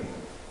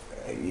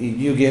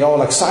 you get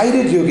all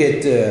excited, you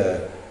get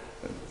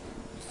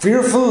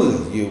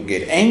fearful, you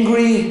get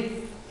angry,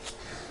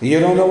 you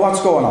don't know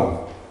what's going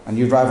on. And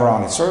you drive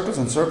around in circles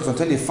and circles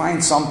until you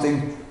find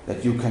something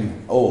that you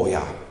can, oh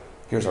yeah,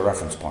 here's a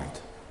reference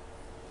point.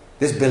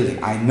 This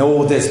building, I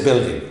know this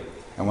building.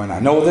 And when I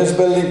know this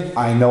building,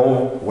 I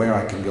know where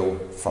I can go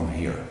from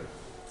here.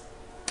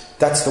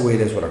 That's the way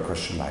it is with our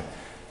Christian life.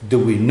 Do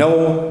we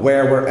know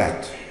where we're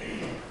at?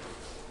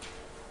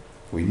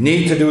 We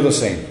need to do the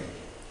same.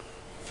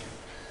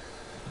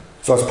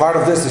 So as part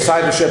of this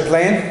discipleship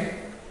plan,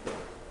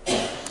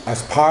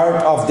 as part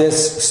of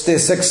this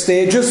 6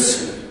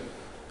 stages,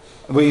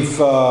 we've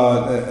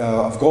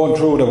gone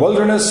through the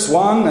wilderness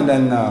one, and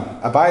then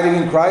abiding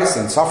in Christ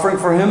and suffering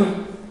for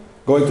Him,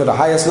 going to the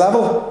highest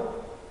level.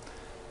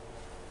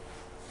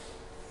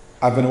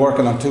 I've been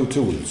working on 2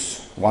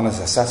 tools. One is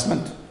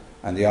assessment,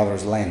 and the other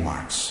is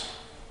landmarks.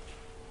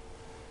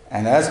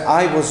 And as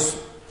I was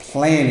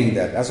planning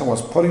that, as I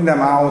was putting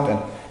them out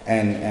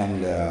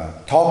and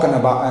talking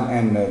about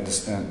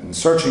and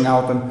searching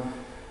out them,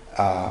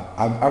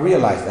 I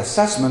realized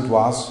assessment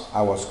was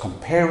I was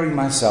comparing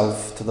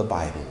myself to the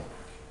Bible,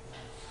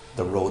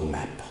 the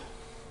roadmap.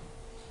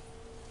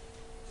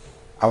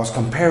 I was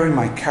comparing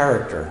my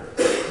character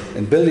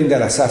in building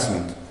that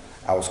assessment.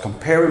 I was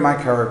comparing my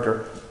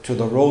character to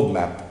the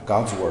roadmap,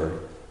 God's Word,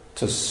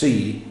 to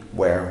see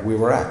where we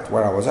were at,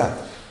 where I was at.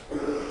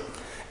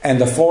 And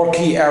the 4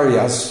 key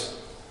areas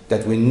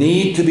that we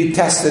need to be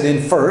tested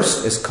in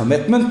first is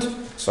commitment,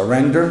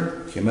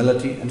 surrender,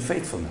 humility, and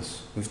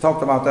faithfulness. We've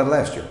talked about that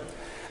last year.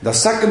 The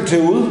second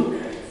tool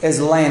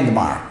is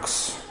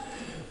landmarks.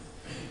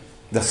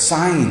 The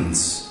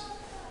signs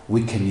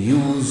we can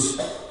use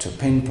to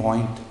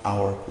pinpoint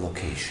our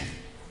location.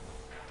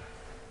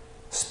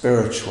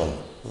 Spiritual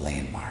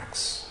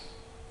landmarks.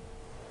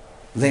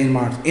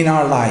 Landmarks in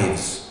our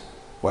lives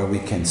where we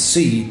can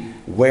see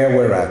where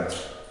we're at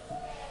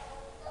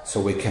so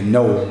we can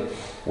know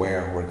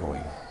where we're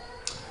going.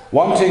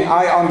 One thing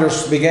I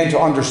began to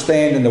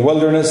understand in the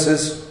wilderness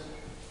is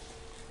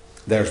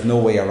there's no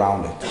way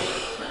around it.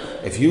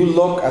 If you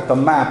look at the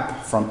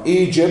map from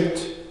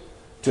Egypt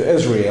to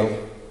Israel,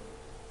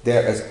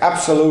 there is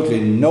absolutely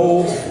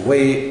no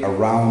way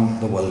around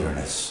the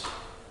wilderness.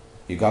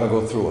 You've got to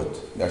go through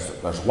it.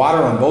 There's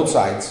water on both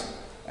sides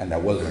and the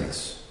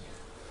wilderness.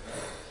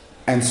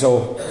 And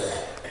so,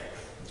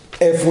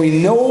 if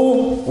we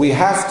know we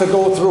have to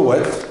go through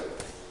it,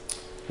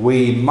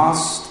 we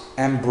must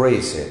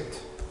embrace it.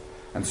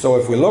 And so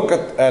if we look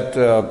at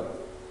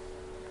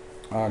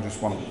I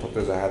just want to put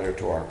this ahead here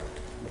to our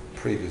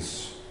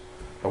previous,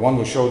 the one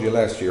we showed you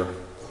last year.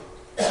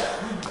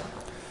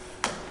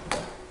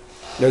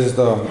 This is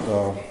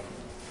the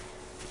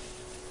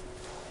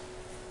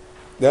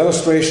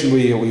illustration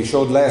we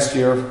showed last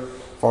year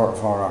for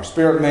our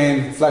spirit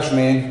man, flesh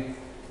man,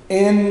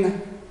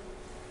 in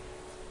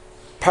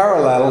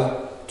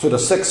parallel to the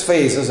 6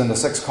 phases and the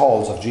 6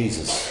 calls of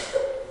Jesus.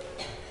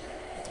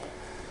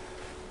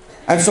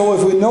 And so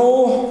if we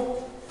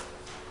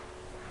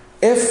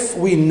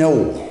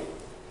know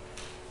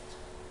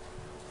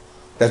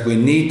that we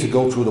need to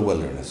go through the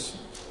wilderness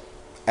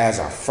as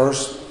our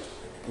first,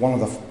 one of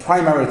the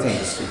primary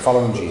things in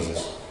following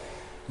Jesus,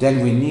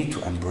 then we need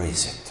to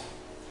embrace it.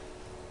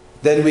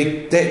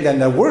 Then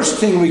the worst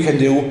thing we can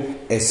do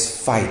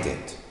is fight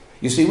it.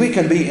 You see, we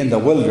can be in the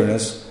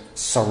wilderness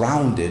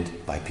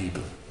surrounded by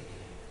people.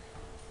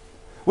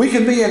 We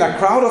can be in a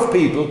crowd of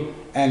people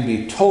and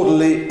be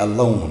totally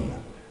alone.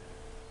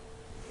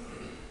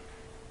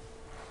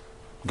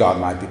 God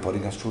might be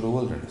putting us through the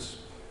wilderness.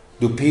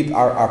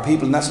 Are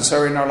people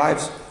necessary in our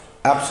lives?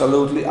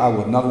 Absolutely. I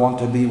would not want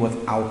to be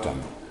without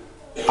them.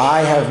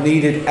 I have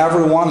needed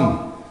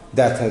everyone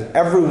that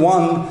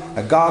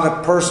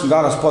a person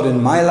God has put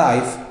in my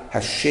life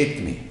has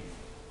shaped me.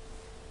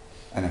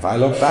 And if I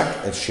look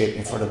back, it's shaped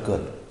me for the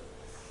good.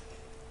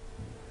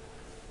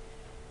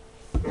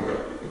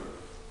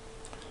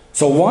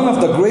 So one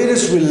of the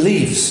greatest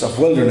reliefs of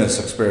wilderness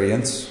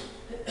experience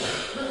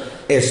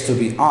is to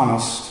be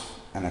honest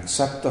and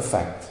accept the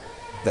fact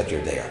that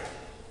you're there.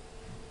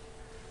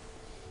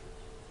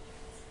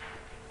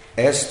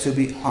 Is to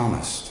be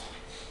honest.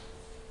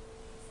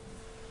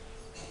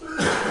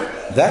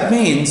 That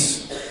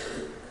means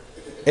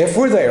if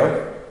we're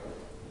there,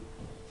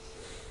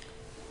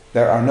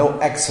 there are no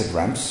exit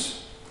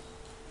ramps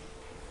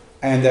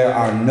and there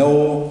are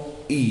no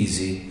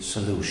easy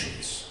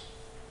solutions.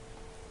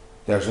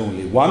 There's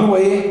only one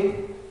way,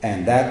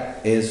 and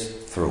that is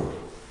through.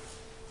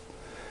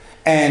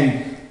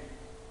 And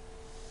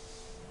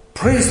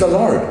praise the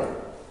Lord.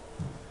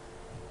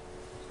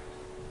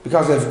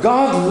 Because if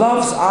God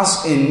loves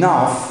us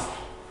enough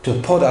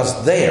to put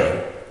us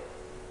there,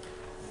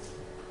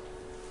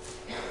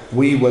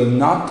 we will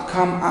not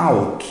come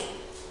out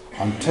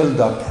until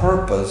the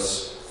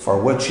purpose for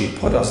which He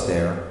put us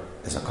there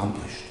is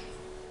accomplished.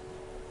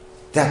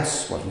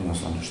 That's what we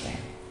must understand.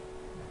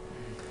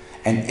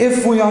 And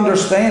if we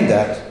understand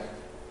that,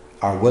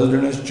 our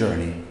wilderness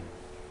journey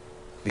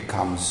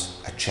becomes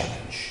a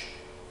challenge.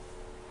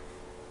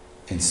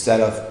 Instead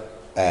of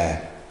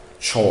a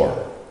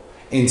chore,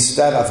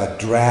 instead of a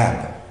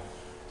drab,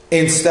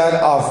 instead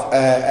of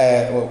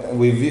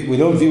we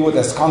don't view it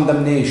as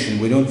condemnation,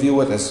 we don't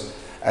view it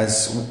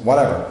as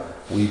whatever,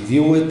 we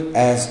view it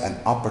as an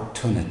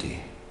opportunity.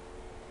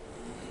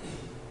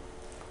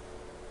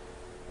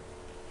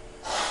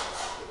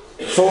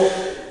 So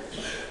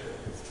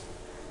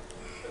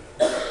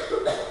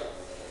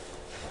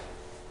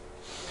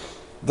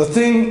the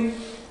thing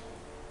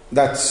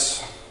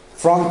that's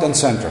front and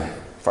center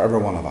for every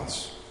one of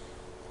us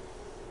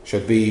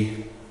should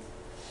be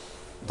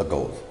the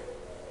goal.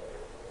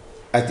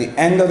 At the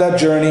end of that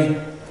journey,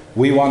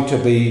 we want to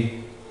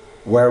be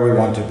where we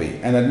want to be.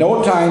 And at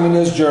no time in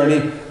this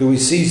journey do we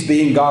cease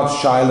being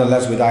God's child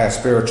unless we die a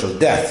spiritual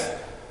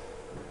death.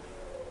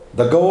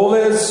 The goal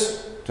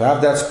is to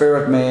have that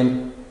spirit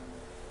man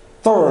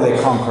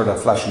thoroughly conquer the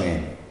flesh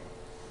man.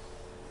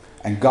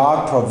 And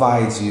God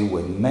provides you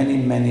with many,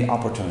 many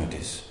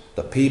opportunities.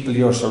 The people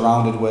you're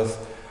surrounded with,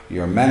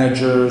 your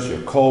managers,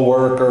 your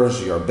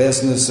co-workers, your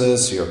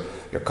businesses, your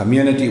your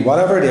community,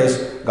 whatever it is,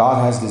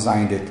 God has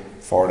designed it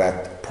for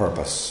that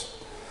purpose.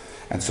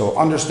 And so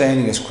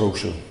understanding is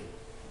crucial.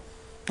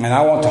 And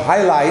I want to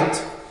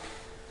highlight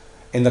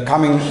in the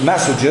coming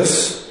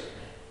messages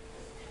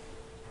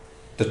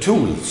the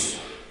tools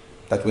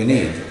that we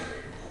need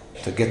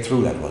to get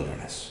through that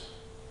wilderness.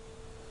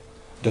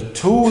 The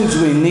tools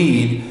we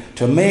need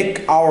to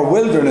make our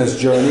wilderness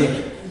journey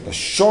the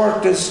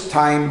shortest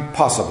time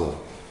possible.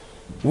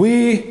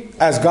 We,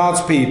 as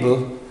God's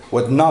people,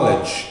 with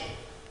knowledge,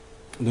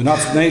 do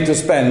not need to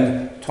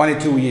spend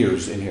 22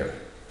 years in here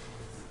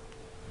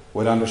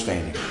with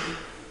understanding.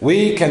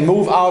 We can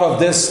move out of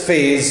this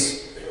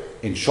phase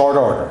in short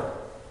order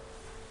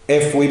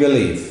if we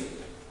believe,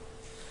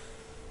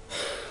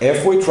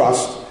 if we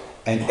trust,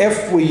 and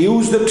if we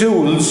use the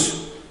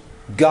tools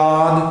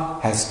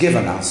God has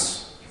given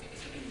us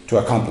to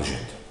accomplish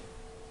it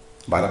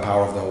by the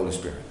power of the Holy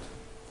Spirit.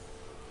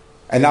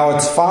 And now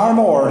it's far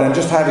more than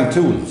just having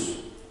tools.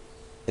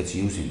 It's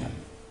using them.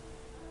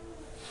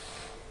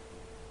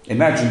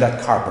 Imagine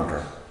that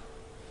carpenter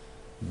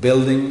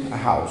building a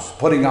house,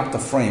 putting up the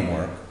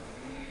framework,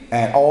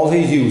 and all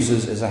he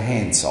uses is a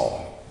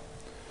handsaw,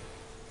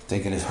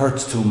 thinking it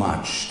hurts too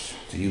much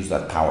to use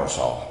that power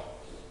saw.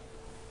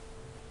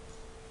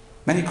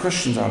 Many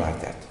Christians are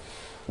like that.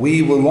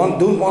 We don't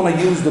want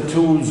to use the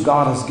tools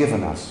God has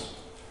given us.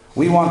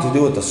 We want to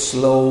do it the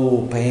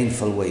slow,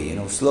 painful way,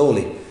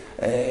 slowly.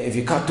 If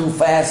you cut too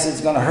fast,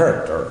 it's going to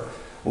hurt.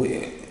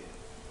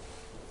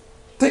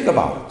 Think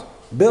about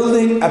it.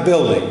 Building a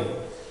building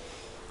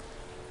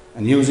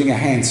and using a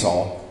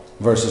handsaw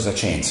versus a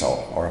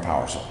chainsaw or a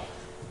power saw.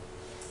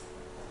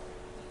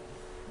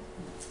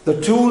 The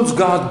tools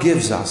God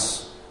gives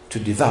us to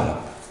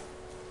develop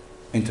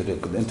into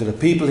the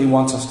people He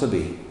wants us to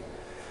be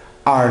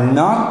are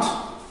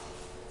not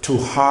to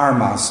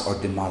harm us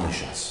or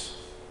demolish us.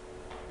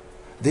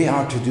 They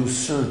are to do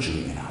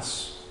surgery in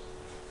us.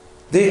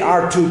 They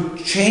are to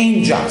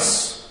change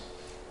us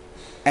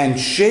and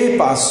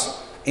shape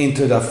us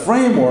into the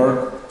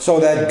framework so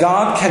that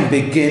God can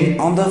begin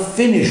on the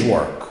finished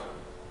work.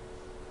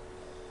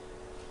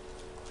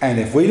 And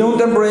if we don't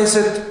embrace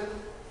it,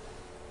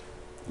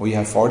 we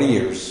have 40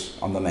 years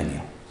on the menu.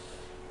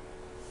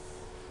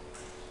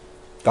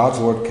 God's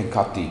word can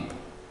cut deep.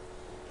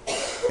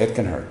 It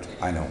can hurt,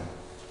 I know.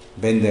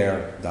 Been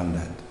there, done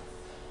that.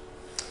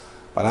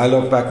 But I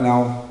look back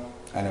now,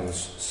 and it was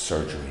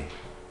surgery.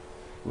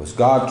 It was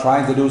God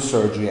trying to do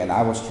surgery, and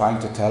I was trying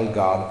to tell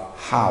God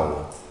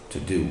how to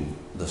do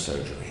the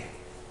surgery.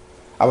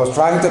 I was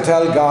trying to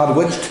tell God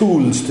which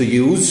tools to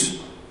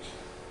use,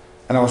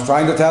 and I was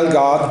trying to tell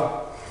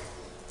God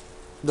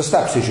the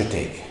steps He should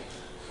take.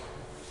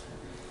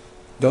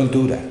 Don't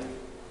do that.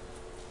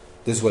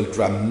 This will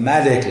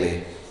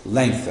dramatically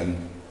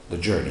lengthen the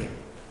journey.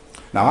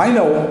 Now I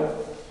know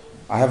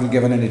I haven't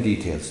given any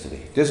details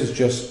today. This is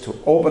just to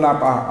open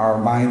up our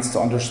minds to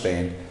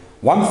understand.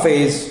 One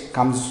phase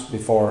comes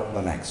before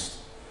the next.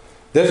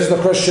 This is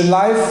the Christian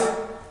life,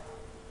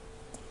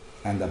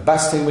 and the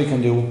best thing we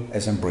can do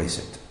is embrace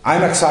it.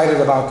 I'm excited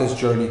about this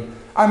journey.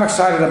 I'm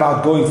excited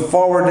about going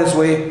forward this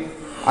way.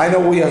 I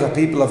know we as a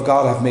people of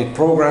God have made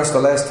progress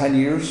the last 10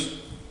 years.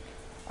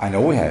 I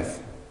know we have.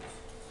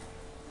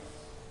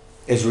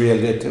 Israel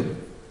did too.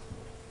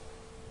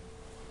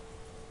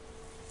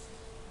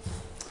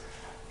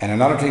 And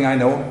another thing I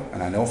know,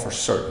 and I know for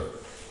certain,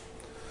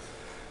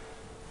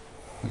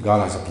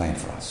 God has a plan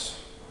for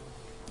us.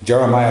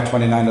 Jeremiah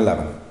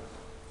 29:11.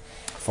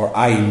 For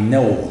I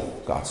know,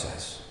 God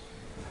says,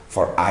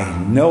 for I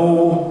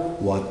know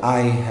what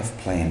I have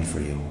planned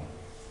for you,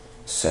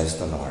 says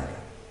the Lord.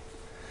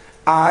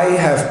 I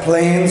have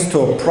plans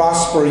to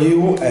prosper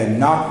you and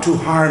not to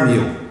harm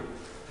you.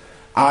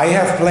 I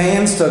have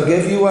plans to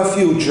give you a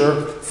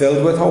future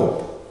filled with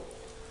hope.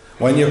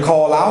 When you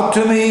call out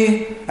to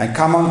me and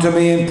come unto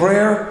me in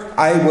prayer,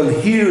 I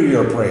will hear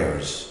your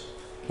prayers.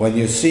 When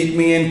you seek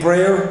me in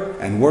prayer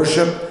and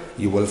worship,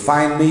 you will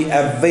find me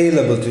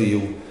available to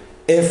you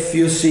if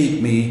you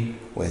seek me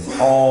with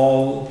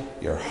all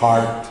your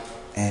heart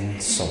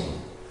and soul.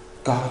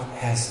 God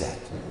has that.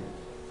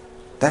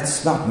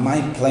 That's not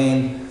my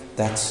plan,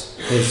 that's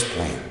His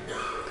plan.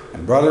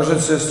 And brothers and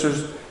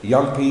sisters,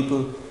 young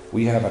people,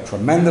 we have a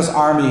tremendous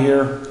army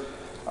here,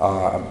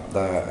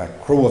 a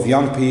crew of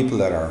young people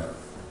that are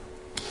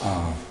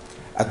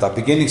at the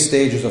beginning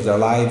stages of their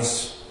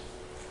lives.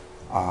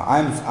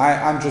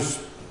 I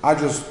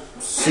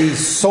just see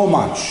so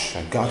much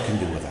that God can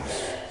do with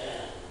us.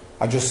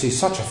 I just see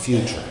such a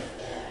future,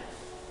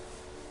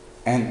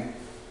 and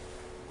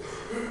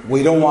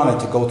we don't want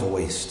it to go to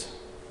waste.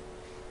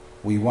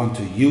 We want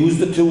to use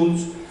the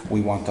tools.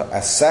 We want to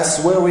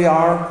assess where we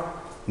are.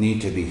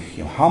 Need to be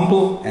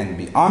humble and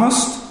be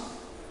honest,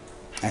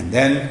 and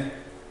then,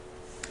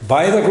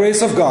 by the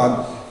grace of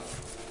God,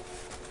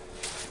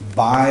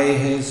 by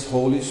His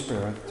Holy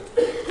Spirit,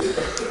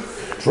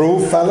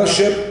 through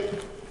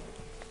fellowship,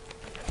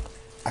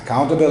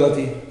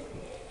 accountability,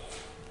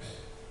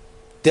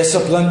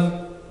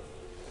 discipline,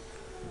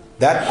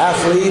 that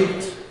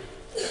athlete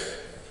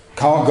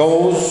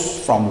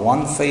goes from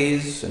one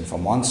phase and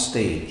from one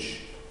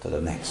stage to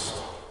the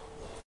next.